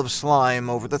trail of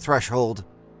slime over the threshold.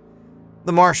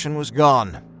 The Martian was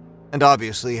gone, and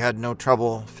obviously had no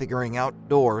trouble figuring out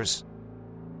doors.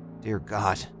 Dear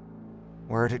God,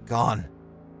 where had it gone?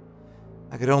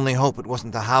 I could only hope it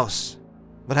wasn't the house,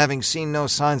 but having seen no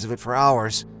signs of it for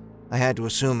hours, I had to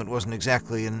assume it wasn't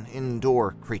exactly an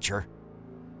indoor creature.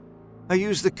 I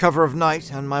used the cover of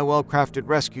night and my well-crafted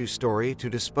rescue story to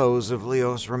dispose of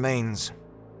Leo's remains,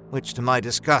 which to my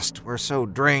disgust were so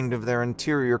drained of their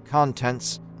interior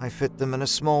contents, I fit them in a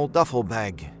small duffel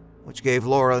bag, which gave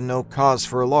Laura no cause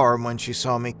for alarm when she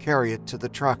saw me carry it to the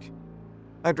truck.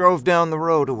 I drove down the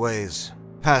road a ways,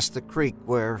 past the creek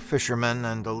where fishermen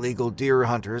and illegal deer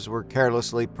hunters were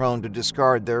carelessly prone to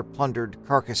discard their plundered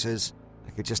carcasses.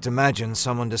 I could just imagine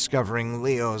someone discovering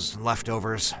Leo's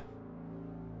leftovers.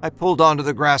 I pulled onto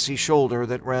the grassy shoulder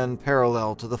that ran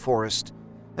parallel to the forest,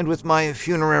 and with my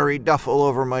funerary duffel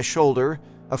over my shoulder,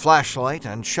 a flashlight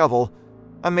and shovel,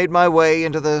 I made my way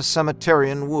into the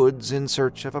cemeterian woods in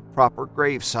search of a proper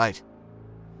gravesite.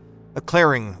 A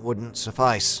clearing wouldn't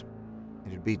suffice.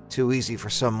 It'd be too easy for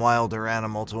some wilder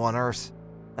animal to unearth.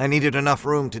 I needed enough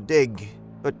room to dig,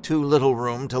 but too little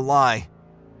room to lie.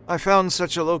 I found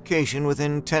such a location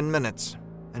within 10 minutes,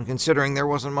 and considering there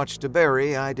wasn't much to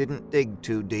bury, I didn't dig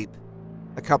too deep.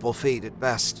 A couple feet at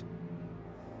best.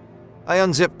 I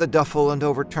unzipped the duffel and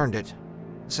overturned it,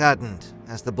 saddened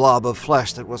as the blob of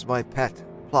flesh that was my pet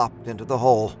plopped into the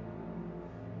hole.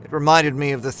 It reminded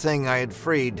me of the thing I had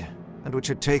freed, and which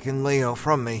had taken Leo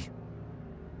from me.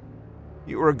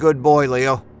 You were a good boy,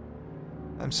 Leo.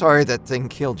 I'm sorry that thing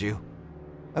killed you.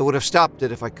 I would have stopped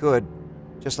it if I could,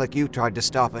 just like you tried to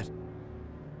stop it.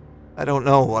 I don't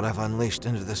know what I've unleashed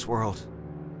into this world.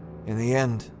 In the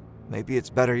end, maybe it's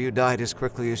better you died as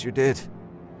quickly as you did.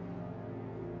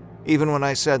 Even when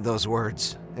I said those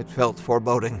words, it felt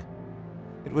foreboding.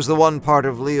 It was the one part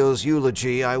of Leo's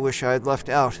eulogy I wish I had left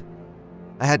out.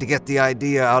 I had to get the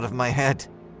idea out of my head.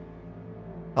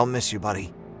 I'll miss you,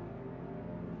 buddy.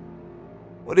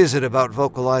 What is it about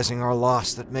vocalizing our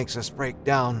loss that makes us break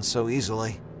down so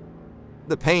easily?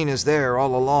 The pain is there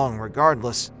all along,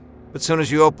 regardless, but soon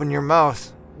as you open your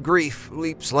mouth, grief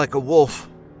leaps like a wolf,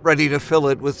 ready to fill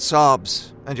it with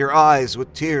sobs and your eyes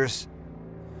with tears.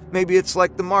 Maybe it's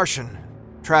like the Martian,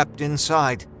 trapped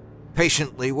inside,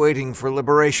 patiently waiting for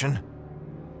liberation.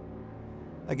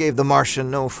 I gave the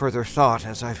Martian no further thought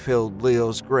as I filled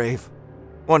Leo's grave,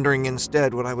 wondering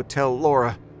instead what I would tell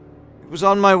Laura. It was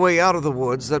on my way out of the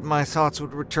woods that my thoughts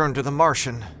would return to the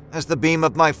Martian, as the beam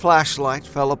of my flashlight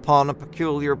fell upon a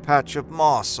peculiar patch of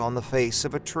moss on the face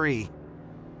of a tree.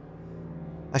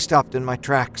 I stopped in my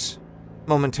tracks,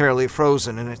 momentarily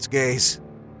frozen in its gaze.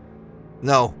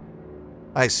 No,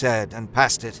 I said, and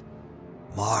passed it.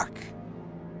 Mark,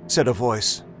 said a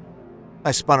voice.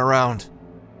 I spun around.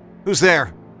 Who's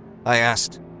there? I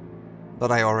asked,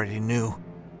 but I already knew.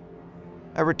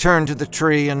 I returned to the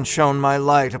tree and shone my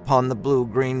light upon the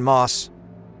blue-green moss.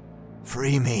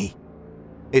 Free me,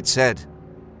 it said.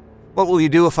 What will you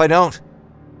do if I don't?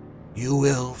 You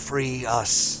will free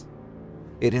us,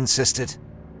 it insisted.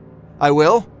 I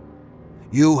will?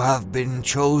 You have been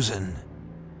chosen.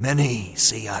 Many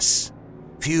see us.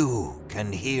 Few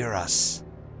can hear us.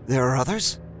 There are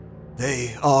others?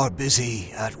 They are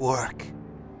busy at work.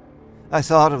 I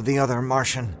thought of the other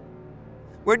Martian.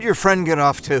 Where'd your friend get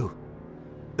off to?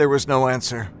 There was no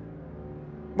answer.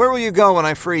 Where will you go when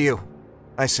I free you?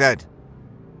 I said.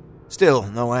 Still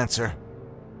no answer.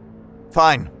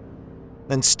 Fine.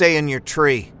 Then stay in your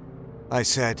tree, I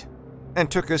said, and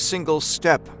took a single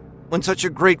step when such a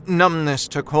great numbness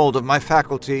took hold of my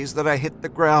faculties that I hit the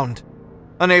ground,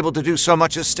 unable to do so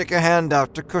much as stick a hand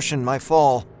out to cushion my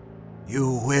fall.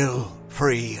 You will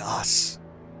free us,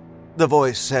 the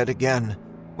voice said again,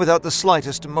 without the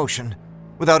slightest emotion,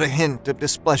 without a hint of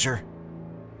displeasure.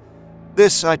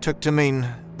 This I took to mean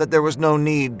that there was no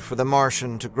need for the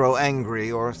Martian to grow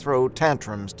angry or throw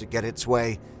tantrums to get its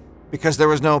way, because there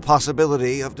was no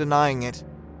possibility of denying it.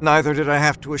 Neither did I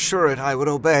have to assure it I would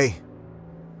obey.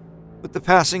 With the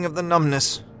passing of the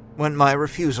numbness went my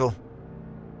refusal.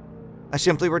 I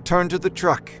simply returned to the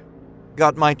truck,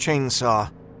 got my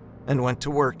chainsaw, and went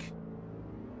to work.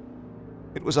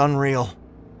 It was unreal.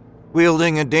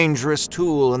 Wielding a dangerous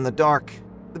tool in the dark,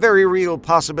 the very real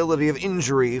possibility of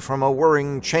injury from a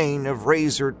whirring chain of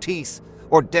razor teeth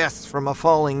or death from a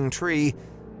falling tree,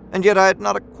 and yet I had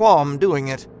not a qualm doing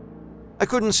it. I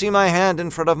couldn't see my hand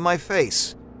in front of my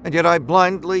face, and yet I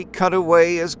blindly cut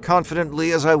away as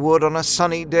confidently as I would on a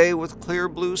sunny day with clear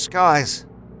blue skies.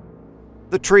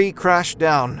 The tree crashed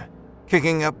down,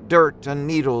 kicking up dirt and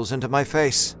needles into my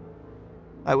face.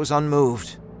 I was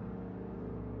unmoved.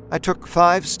 I took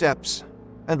 5 steps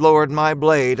and lowered my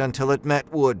blade until it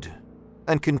met wood,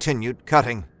 and continued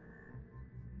cutting.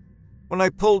 When I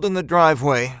pulled in the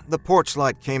driveway, the porch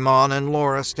light came on and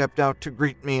Laura stepped out to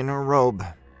greet me in her robe,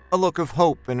 a look of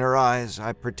hope in her eyes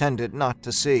I pretended not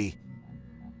to see.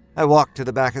 I walked to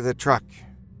the back of the truck,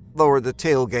 lowered the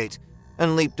tailgate,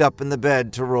 and leaped up in the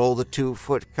bed to roll the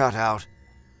 2-foot cutout.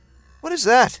 "What is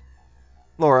that?"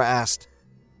 Laura asked,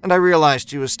 and I realized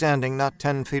she was standing not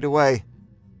 10 feet away.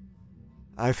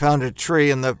 "I found a tree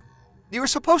in the—" "You were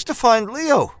supposed to find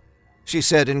Leo," she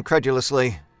said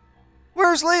incredulously.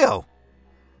 "Where's Leo?"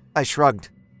 I shrugged.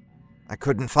 I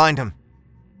couldn't find him.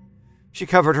 She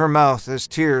covered her mouth as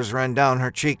tears ran down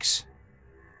her cheeks.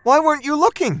 "Why weren't you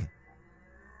looking?"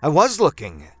 "I was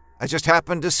looking. I just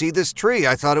happened to see this tree.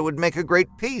 I thought it would make a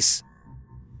great piece."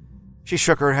 She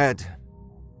shook her head.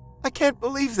 "I can't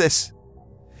believe this.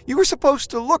 You were supposed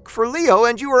to look for Leo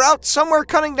and you were out somewhere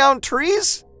cutting down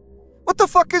trees? What the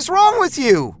fuck is wrong with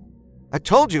you?" "I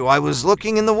told you I was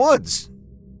looking in the woods."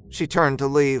 She turned to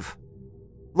leave.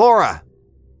 "Laura,"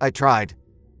 I tried,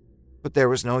 but there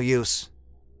was no use.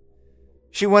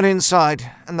 She went inside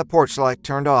and the porch light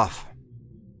turned off.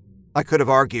 I could have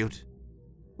argued.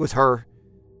 With her,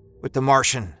 with the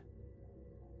Martian,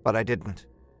 but I didn't.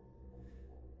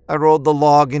 I rolled the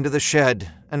log into the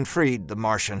shed and freed the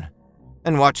Martian,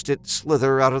 and watched it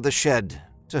slither out of the shed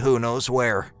to who knows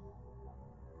where.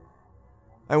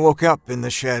 I woke up in the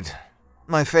shed,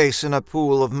 my face in a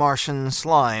pool of Martian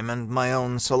slime and my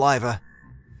own saliva.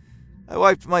 I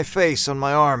wiped my face on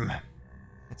my arm.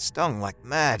 It stung like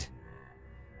mad.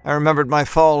 I remembered my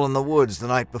fall in the woods the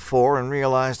night before and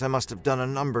realized I must have done a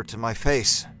number to my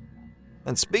face.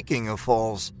 And speaking of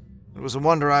falls, it was a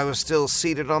wonder I was still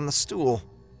seated on the stool.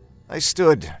 I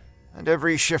stood, and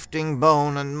every shifting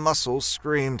bone and muscle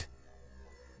screamed.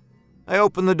 I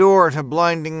opened the door to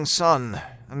blinding sun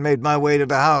and made my way to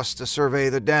the house to survey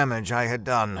the damage I had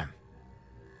done.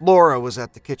 Laura was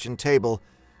at the kitchen table,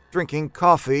 drinking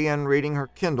coffee and reading her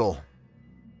Kindle.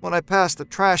 When I passed the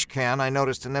trash can, I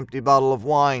noticed an empty bottle of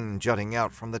wine jutting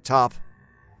out from the top.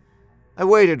 I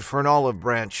waited for an olive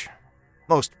branch,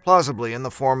 most plausibly in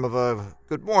the form of a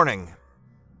good morning,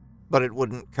 but it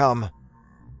wouldn't come.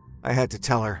 I had to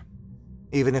tell her,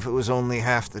 even if it was only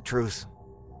half the truth.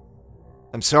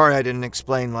 "I'm sorry I didn't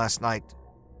explain last night,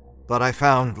 but I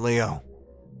found Leo,"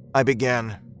 I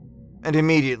began, and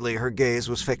immediately her gaze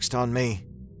was fixed on me.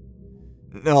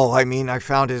 "No, I mean I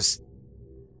found his—"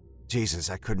 Jesus,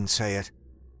 I couldn't say it.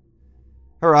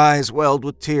 Her eyes welled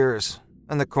with tears,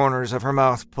 and the corners of her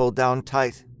mouth pulled down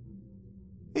tight.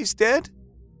 "He's dead?"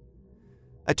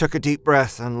 I took a deep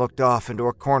breath and looked off into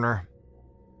a corner.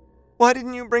 "Why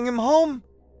didn't you bring him home?"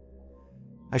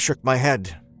 I shook my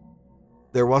head.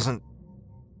 There wasn't...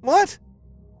 What?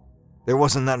 There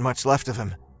wasn't that much left of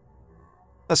him.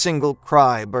 A single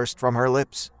cry burst from her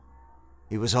lips.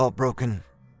 He was all broken,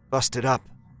 busted up.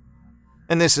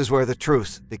 And this is where the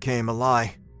truth became a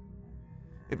lie.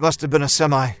 It must have been a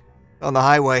semi on the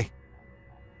highway.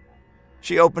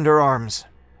 She opened her arms.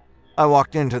 I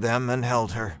walked into them and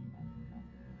held her.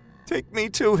 "Take me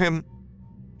to him,"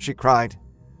 she cried.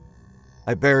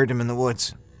 I buried him in the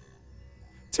woods.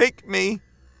 "Take me."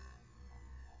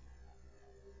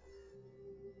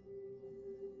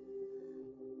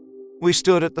 We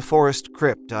stood at the forest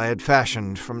crypt I had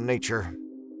fashioned from nature.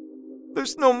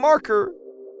 "There's no marker,"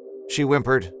 she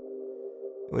whimpered. "It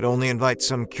would only invite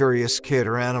some curious kid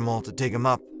or animal to dig him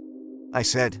up," I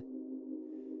said.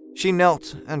 She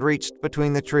knelt and reached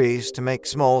between the trees to make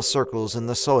small circles in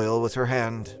the soil with her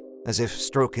hand, as if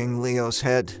stroking Leo's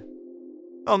head.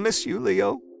 "I'll miss you,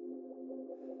 Leo."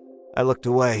 I looked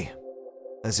away,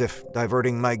 as if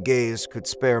diverting my gaze could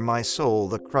spare my soul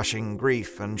the crushing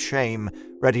grief and shame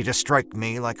ready to strike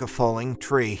me like a falling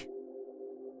tree.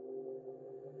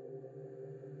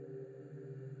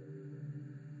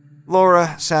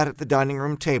 Laura sat at the dining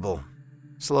room table,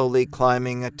 slowly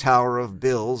climbing a tower of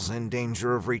bills in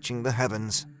danger of reaching the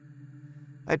heavens.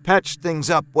 I'd patched things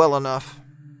up well enough,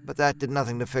 but that did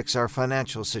nothing to fix our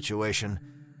financial situation,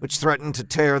 which threatened to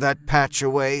tear that patch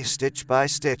away stitch by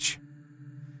stitch.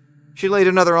 She laid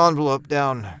another envelope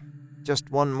down,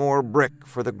 just one more brick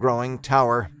for the growing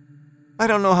tower. "I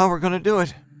don't know how we're going to do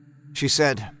it," she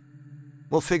said.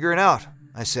 "We'll figure it out,"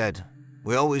 I said.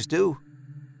 "We always do."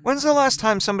 "When's the last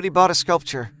time somebody bought a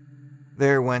sculpture?"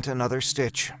 There went another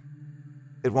stitch.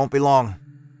 It won't be long.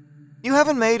 You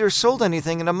haven't made or sold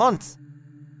anything in a month.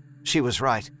 She was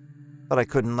right, but I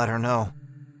couldn't let her know.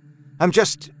 I'm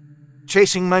just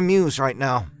chasing my muse right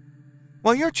now.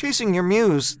 While you're chasing your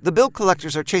muse, the bill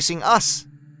collectors are chasing us.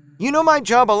 You know my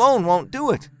job alone won't do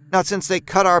it, not since they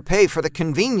cut our pay for the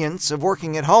convenience of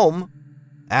working at home.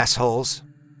 Assholes.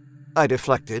 I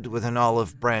deflected with an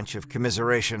olive branch of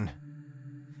commiseration.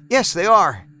 Yes, they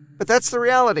are, but that's the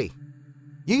reality.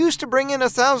 You used to bring in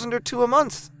 1,000 or 2 a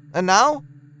month, and now?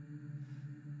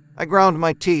 I ground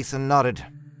my teeth and nodded.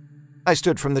 I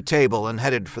stood from the table and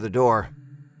headed for the door.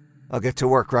 I'll get to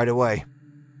work right away.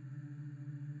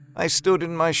 I stood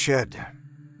in my shed,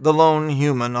 the lone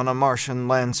human on a Martian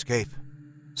landscape.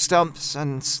 Stumps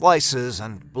and slices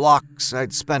and blocks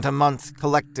I'd spent a month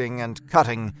collecting and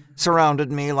cutting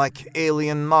surrounded me like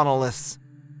alien monoliths.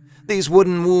 These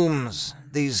wooden wombs,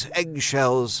 these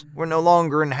eggshells, were no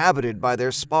longer inhabited by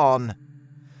their spawn.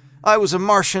 I was a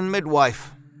Martian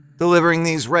midwife, delivering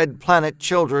these red planet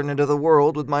children into the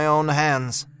world with my own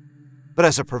hands. But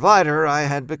as a provider, I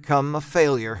had become a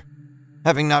failure,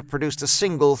 having not produced a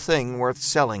single thing worth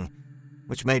selling,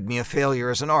 which made me a failure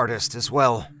as an artist as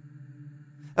well.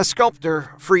 A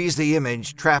sculptor frees the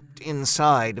image trapped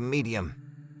inside a medium.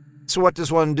 So what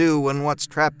does one do when what's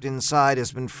trapped inside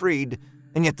has been freed,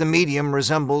 and yet the medium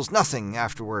resembles nothing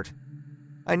afterward?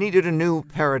 I needed a new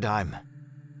paradigm.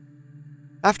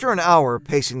 After an hour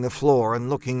pacing the floor and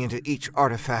looking into each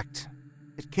artifact,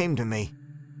 it came to me.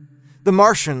 The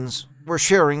Martians were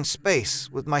sharing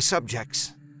space with my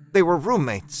subjects. They were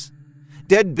roommates,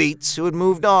 deadbeats who had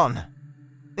moved on.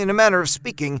 In a manner of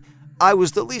speaking, I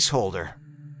was the leaseholder,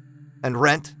 and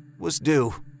rent was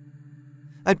due.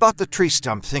 I'd bought the tree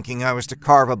stump thinking I was to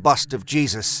carve a bust of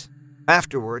Jesus.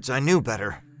 Afterwards, I knew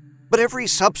better, but every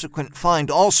subsequent find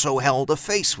also held a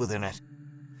face within it.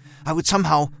 I would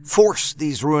somehow force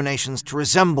these ruinations to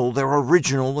resemble their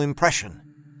original impression.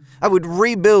 I would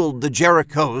rebuild the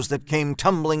Jerichos that came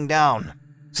tumbling down.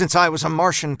 Since I was a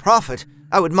Martian prophet,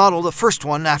 I would model the first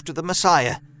one after the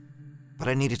Messiah. But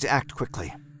I needed to act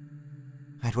quickly.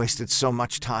 I'd wasted so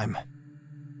much time.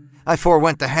 I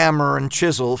forewent the hammer and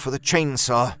chisel for the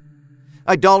chainsaw.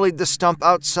 I dollied the stump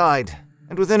outside,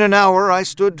 and within an hour I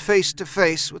stood face to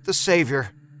face with the Savior.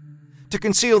 To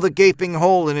conceal the gaping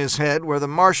hole in his head where the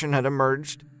Martian had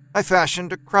emerged, I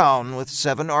fashioned a crown with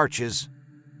 7 arches.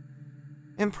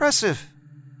 "Impressive,"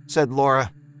 said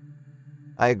Laura.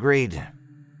 I agreed.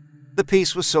 The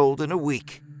piece was sold in a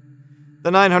week.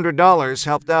 The $900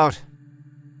 helped out.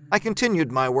 I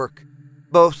continued my work,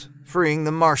 both freeing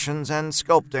the Martians and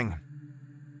sculpting.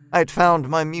 I had found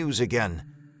my muse again,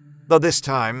 though this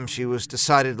time she was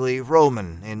decidedly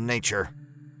Roman in nature.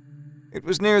 It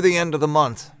was near the end of the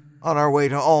month, on our way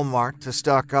to Allmart to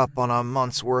stock up on a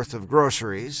month's worth of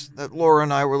groceries, that Laura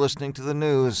and I were listening to the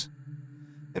news.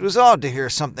 It was odd to hear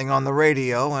something on the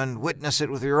radio and witness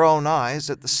it with your own eyes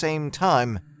at the same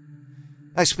time.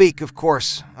 I speak, of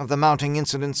course, of the mounting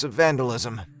incidents of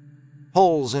vandalism.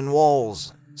 Holes in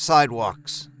walls,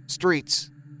 sidewalks, streets.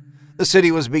 The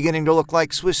city was beginning to look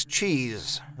like Swiss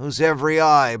cheese, whose every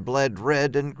eye bled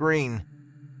red and green.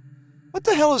 "What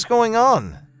the hell is going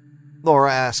on?"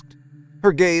 Laura asked,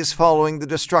 her gaze following the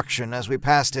destruction as we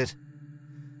passed it.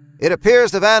 "It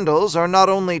appears the vandals are not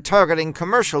only targeting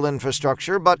commercial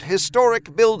infrastructure, but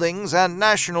historic buildings and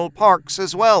national parks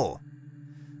as well,"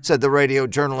 said the radio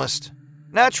journalist.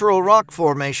 "Natural rock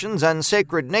formations and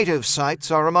sacred native sites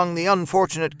are among the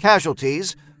unfortunate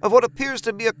casualties of what appears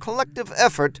to be a collective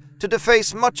effort to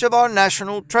deface much of our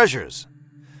national treasures.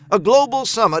 A global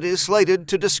summit is slated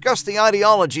to discuss the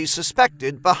ideology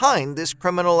suspected behind this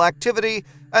criminal activity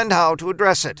and how to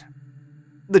address it."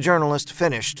 The journalist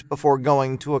finished before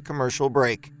going to a commercial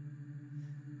break.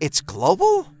 "It's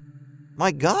global?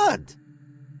 My God,"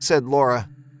 said Laura.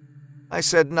 I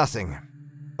said nothing,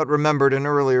 but remembered an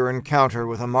earlier encounter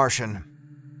with a Martian.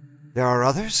 "There are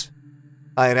others?"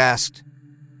 I had asked.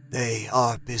 "They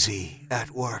are busy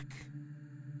at work,"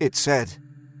 it said.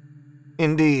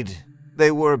 Indeed,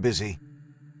 they were busy,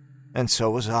 and so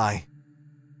was I.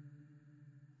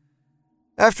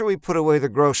 After we put away the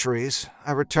groceries,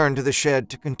 I returned to the shed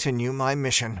to continue my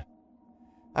mission.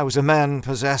 I was a man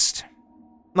possessed.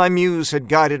 My muse had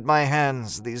guided my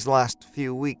hands these last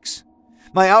few weeks.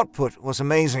 My output was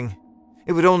amazing.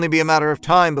 It would only be a matter of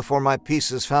time before my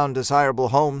pieces found desirable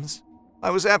homes. I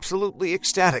was absolutely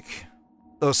ecstatic,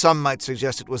 though some might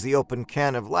suggest it was the open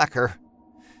can of lacquer.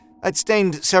 I'd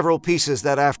stained several pieces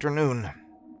that afternoon.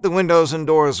 The windows and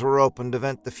doors were open to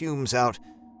vent the fumes out,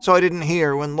 so I didn't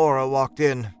hear when Laura walked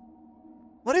in.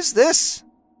 "What is this?"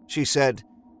 she said,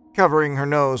 covering her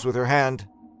nose with her hand.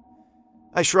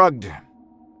 I shrugged.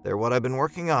 They're what I've been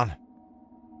working on.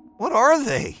 What are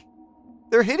they?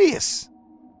 They're hideous.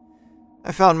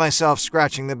 I found myself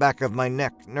scratching the back of my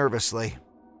neck nervously.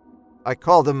 I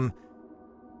call them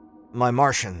my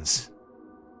Martians.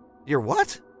 Your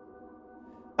what?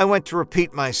 I went to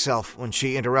repeat myself when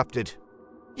she interrupted.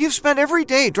 You've spent every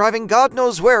day driving God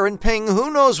knows where and paying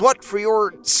who knows what for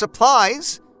your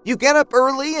supplies. You get up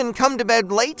early and come to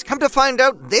bed late. Come to find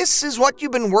out this is what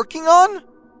you've been working on?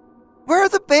 Where are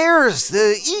the bears,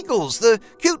 the eagles, the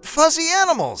cute fuzzy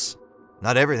animals?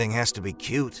 Not everything has to be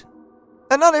cute.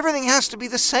 And not everything has to be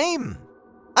the same.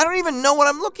 I don't even know what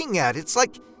I'm looking at. It's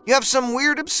like you have some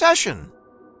weird obsession.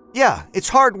 Yeah, it's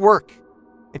hard work.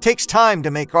 It takes time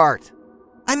to make art.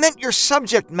 I meant your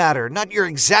subject matter, not your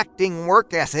exacting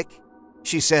work ethic,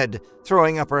 she said,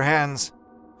 throwing up her hands.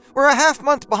 We're a half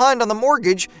month behind on the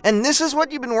mortgage, and this is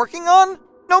what you've been working on?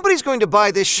 Nobody's going to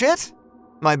buy this shit.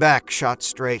 My back shot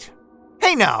straight.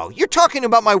 Hey now, you're talking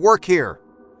about my work here.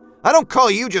 I don't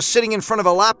call you just sitting in front of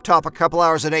a laptop a couple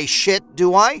hours a day shit,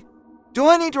 do I? Do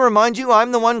I need to remind you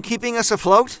I'm the one keeping us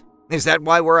afloat? Is that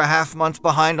why we're a half month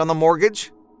behind on the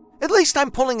mortgage? At least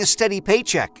I'm pulling a steady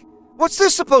paycheck. What's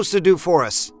this supposed to do for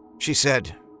us? She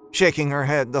said, shaking her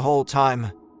head the whole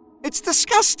time. It's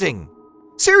disgusting.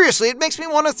 Seriously, it makes me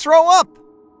want to throw up.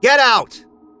 Get out,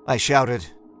 I shouted.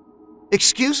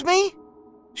 Excuse me?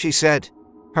 She said,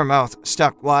 her mouth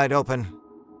stuck wide open.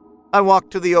 I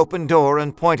walked to the open door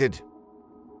and pointed.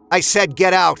 I said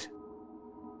get out.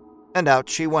 And out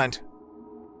she went.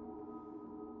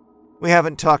 We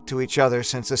haven't talked to each other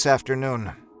since this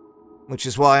afternoon, which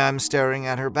is why I'm staring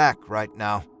at her back right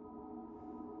now.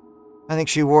 I think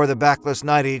she wore the backless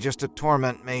nightie just to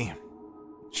torment me.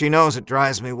 She knows it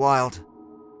drives me wild,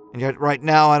 and yet right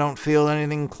now I don't feel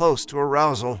anything close to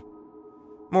arousal.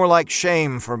 More like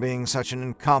shame for being such an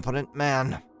incompetent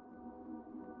man.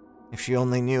 If she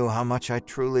only knew how much I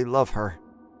truly love her,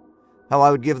 how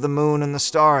I would give the moon and the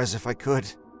stars if I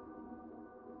could.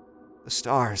 The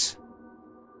stars.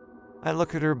 I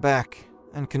look at her back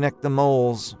and connect the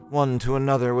moles, one to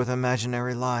another with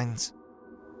imaginary lines.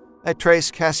 I trace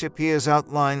Cassiopeia's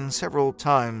outline several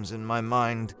times in my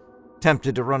mind,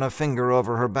 tempted to run a finger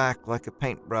over her back like a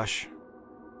paintbrush,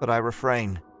 but I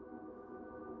refrain.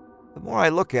 The more I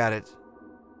look at it,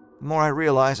 the more I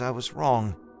realize I was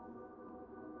wrong.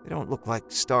 They don't look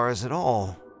like stars at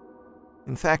all.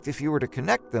 In fact, if you were to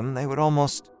connect them, they would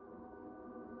almost...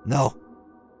 No.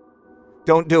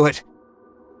 Don't do it.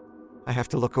 I have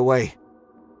to look away.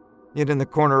 Yet in the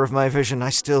corner of my vision,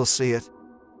 I still see it.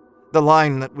 The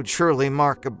line that would surely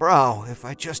mark a brow if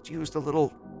I just used a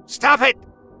little... Stop it!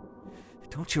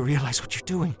 Don't you realize what you're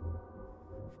doing?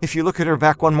 If you look at her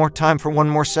back one more time for one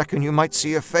more second, you might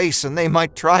see a face and they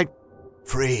might try...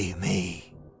 Free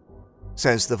me,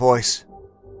 says the voice.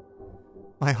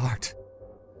 My heart.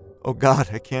 Oh God,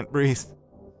 I can't breathe.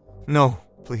 No,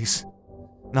 please.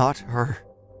 Not her.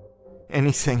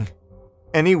 Anything.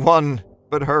 Anyone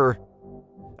but her.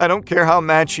 I don't care how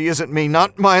mad she is at me,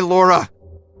 not my Laura.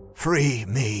 Free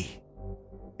me,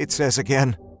 it says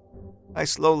again. I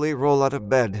slowly roll out of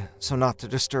bed so not to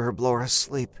disturb Laura's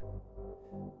sleep.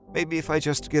 Maybe if I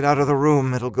just get out of the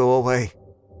room, it'll go away.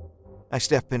 I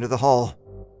step into the hall.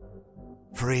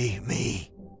 Free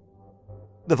me.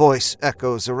 The voice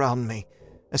echoes around me,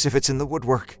 as if it's in the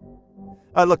woodwork.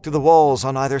 I look to the walls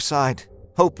on either side,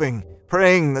 hoping,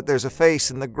 praying that there's a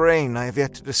face in the grain I have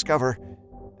yet to discover,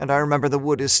 and I remember the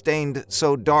wood is stained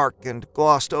so dark and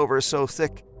glossed over so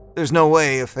thick, there's no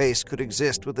way a face could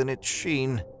exist within its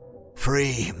sheen.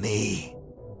 Free me.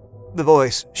 The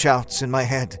voice shouts in my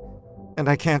head, and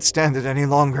I can't stand it any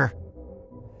longer.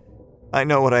 I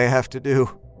know what I have to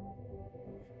do.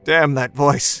 Damn that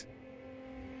voice.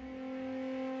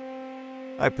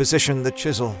 I position the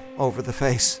chisel over the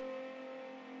face.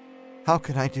 How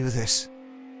can I do this?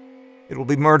 It will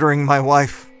be murdering my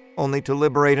wife, only to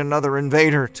liberate another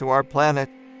invader to our planet.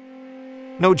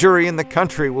 No jury in the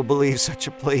country will believe such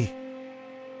a plea.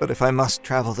 But if I must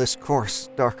travel this course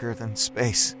darker than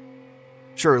space,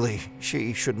 surely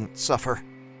she shouldn't suffer.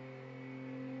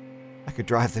 I could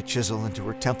drive the chisel into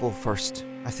her temple first,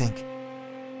 I think,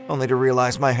 only to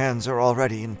realize my hands are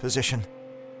already in position.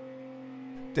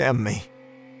 Damn me.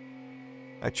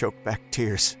 I choke back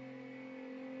tears.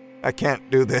 I can't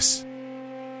do this.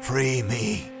 Free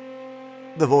me,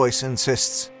 the voice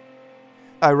insists.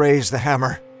 I raise the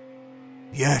hammer.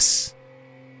 Yes,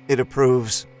 it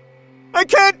approves. I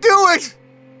can't do it!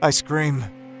 I scream.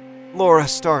 Laura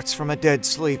starts from a dead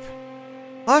sleep.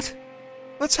 What?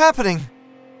 What's happening?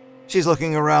 She's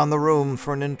looking around the room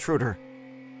for an intruder,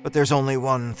 but there's only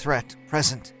one threat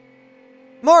present.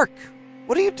 Mark,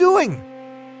 what are you doing?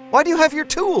 Why do you have your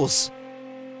tools?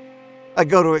 I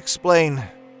go to explain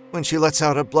when she lets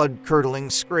out a blood-curdling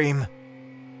scream.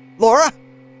 Laura?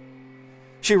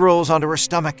 She rolls onto her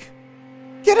stomach.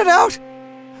 Get it out!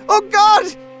 Oh God!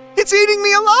 It's eating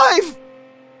me alive!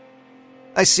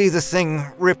 I see the thing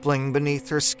rippling beneath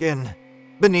her skin,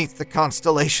 beneath the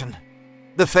constellation.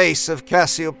 The face of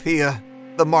Cassiopeia,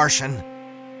 the Martian.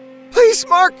 Please,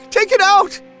 Mark, take it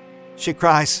out! She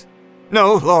cries.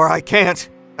 No, Laura, I can't,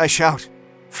 I shout.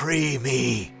 Free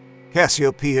me,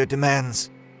 Cassiopeia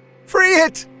demands. Free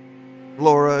it!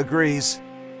 Laura agrees.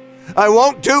 I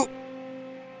won't do...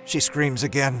 She screams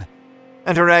again,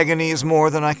 and her agony is more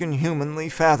than I can humanly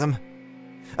fathom.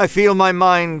 I feel my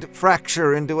mind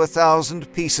fracture into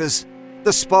 1,000 pieces,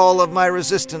 the spall of my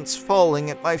resistance falling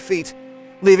at my feet,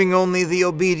 leaving only the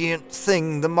obedient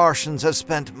thing the Martians have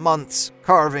spent months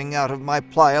carving out of my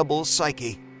pliable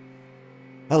psyche.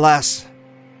 Alas,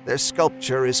 their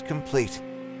sculpture is complete,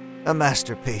 a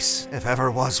masterpiece if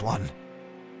ever was one.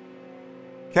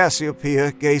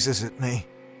 Cassiopeia gazes at me,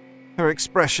 her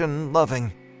expression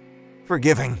loving,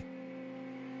 forgiving,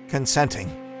 consenting.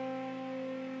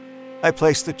 I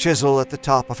place the chisel at the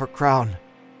top of her crown.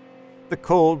 The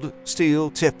cold steel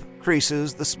tip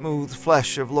creases the smooth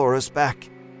flesh of Laura's back,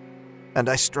 and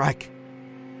I strike.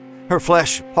 Her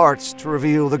flesh parts to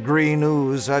reveal the green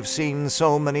ooze I've seen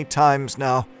so many times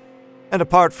now, and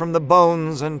apart from the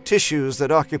bones and tissues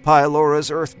that occupy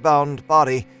Laura's earthbound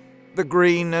body, the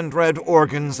green and red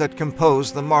organs that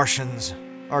compose the Martians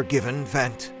are given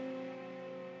vent.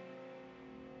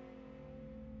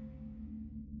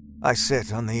 I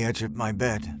sit on the edge of my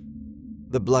bed,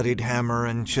 the bloodied hammer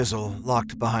and chisel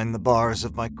locked behind the bars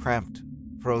of my cramped,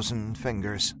 frozen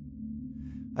fingers.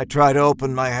 I try to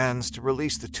open my hands to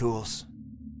release the tools,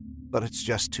 but it's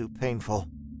just too painful.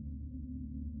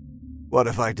 What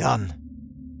have I done?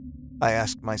 I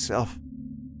ask myself.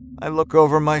 I look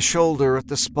over my shoulder at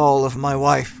the spall of my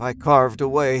wife I carved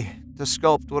away to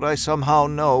sculpt what I somehow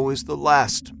know is the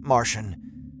last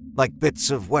Martian, like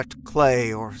bits of wet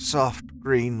clay or soft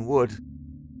green wood.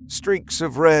 Streaks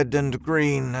of red and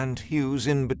green and hues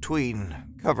in between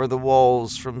cover the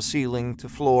walls from ceiling to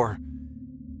floor.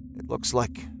 It looks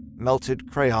like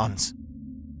melted crayons.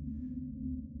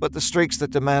 But the streaks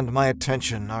that demand my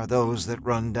attention are those that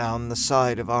run down the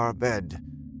side of our bed,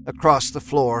 across the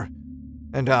floor,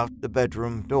 and out the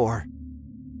bedroom door.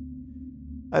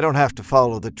 I don't have to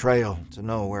follow the trail to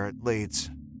know where it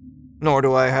leads, nor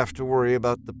do I have to worry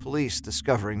about the police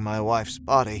discovering my wife's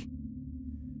body.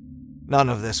 None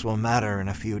of this will matter in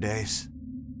a few days.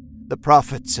 The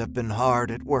prophets have been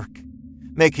hard at work,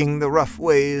 making the rough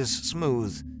ways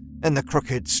smooth and the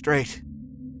crooked straight.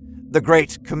 The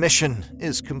Great Commission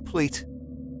is complete.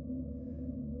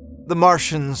 The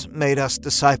Martians made us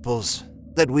disciples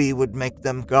that we would make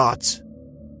them gods,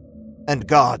 and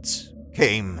gods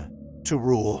came to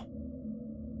rule.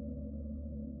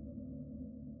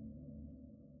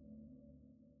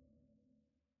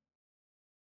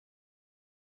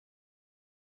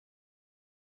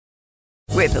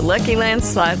 With the Lucky Land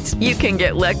Slots, you can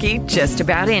get lucky just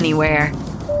about anywhere.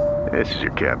 This is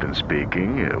your captain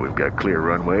speaking. We've got clear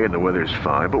runway and the weather's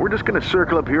fine, but we're just going to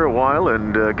circle up here a while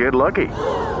and get lucky.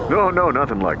 No,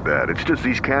 nothing like that. It's just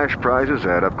these cash prizes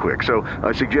add up quick. So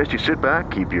I suggest you sit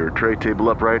back, keep your tray table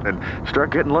upright, and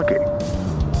start getting lucky.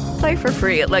 Play for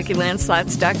free at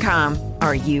LuckyLandSlots.com.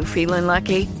 Are you feeling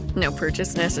lucky? No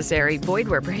purchase necessary. Void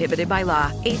where prohibited by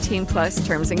law. 18+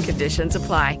 terms and conditions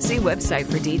apply. See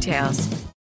website for details.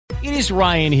 It is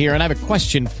Ryan here, and I have a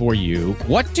question for you.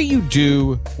 What do you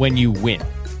do when you win?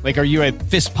 Like, are you a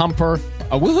fist pumper,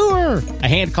 a woo-hooer, a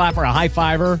hand clapper, a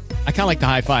high-fiver? I kind of like the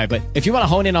high-five, but if you want to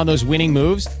hone in on those winning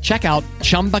moves, check out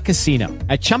Chumba Casino.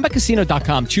 At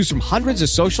ChumbaCasino.com, choose from hundreds of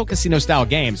social casino-style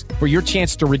games for your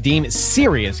chance to redeem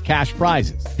serious cash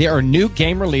prizes. There are new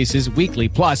game releases weekly,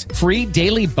 plus free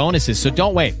daily bonuses, so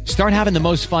don't wait. Start having the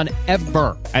most fun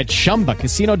ever at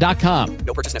ChumbaCasino.com.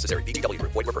 No purchase necessary. VGW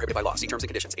Group. Void where prohibited by law. See terms and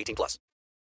conditions. 18+.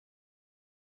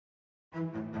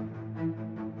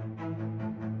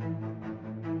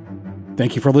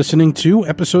 Thank you for listening to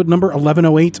episode number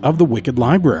 1108 of The Wicked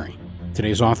Library.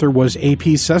 Today's author was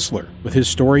A.P. Sessler with his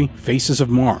story, Faces of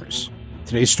Mars.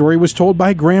 Today's story was told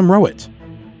by Graham Rowett.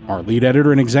 Our lead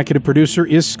editor and executive producer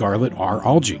is Scarlett R.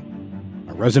 Algie.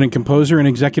 Our resident composer and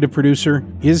executive producer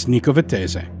is Nico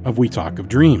Vettese of We Talk of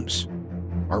Dreams.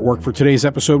 Artwork for today's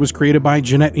episode was created by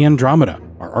Jeanette Andromeda,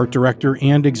 our art director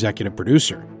and executive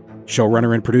producer.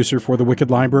 Showrunner and producer for The Wicked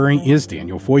Library is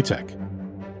Daniel Foytek.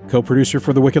 Co-producer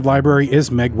for The Wicked Library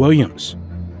is Meg Williams.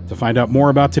 To find out more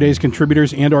about today's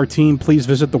contributors and our team, please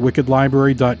visit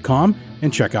thewickedlibrary.com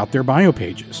and check out their bio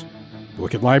pages. The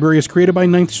Wicked Library is created by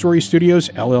Ninth Story Studios,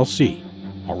 LLC.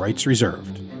 All rights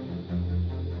reserved.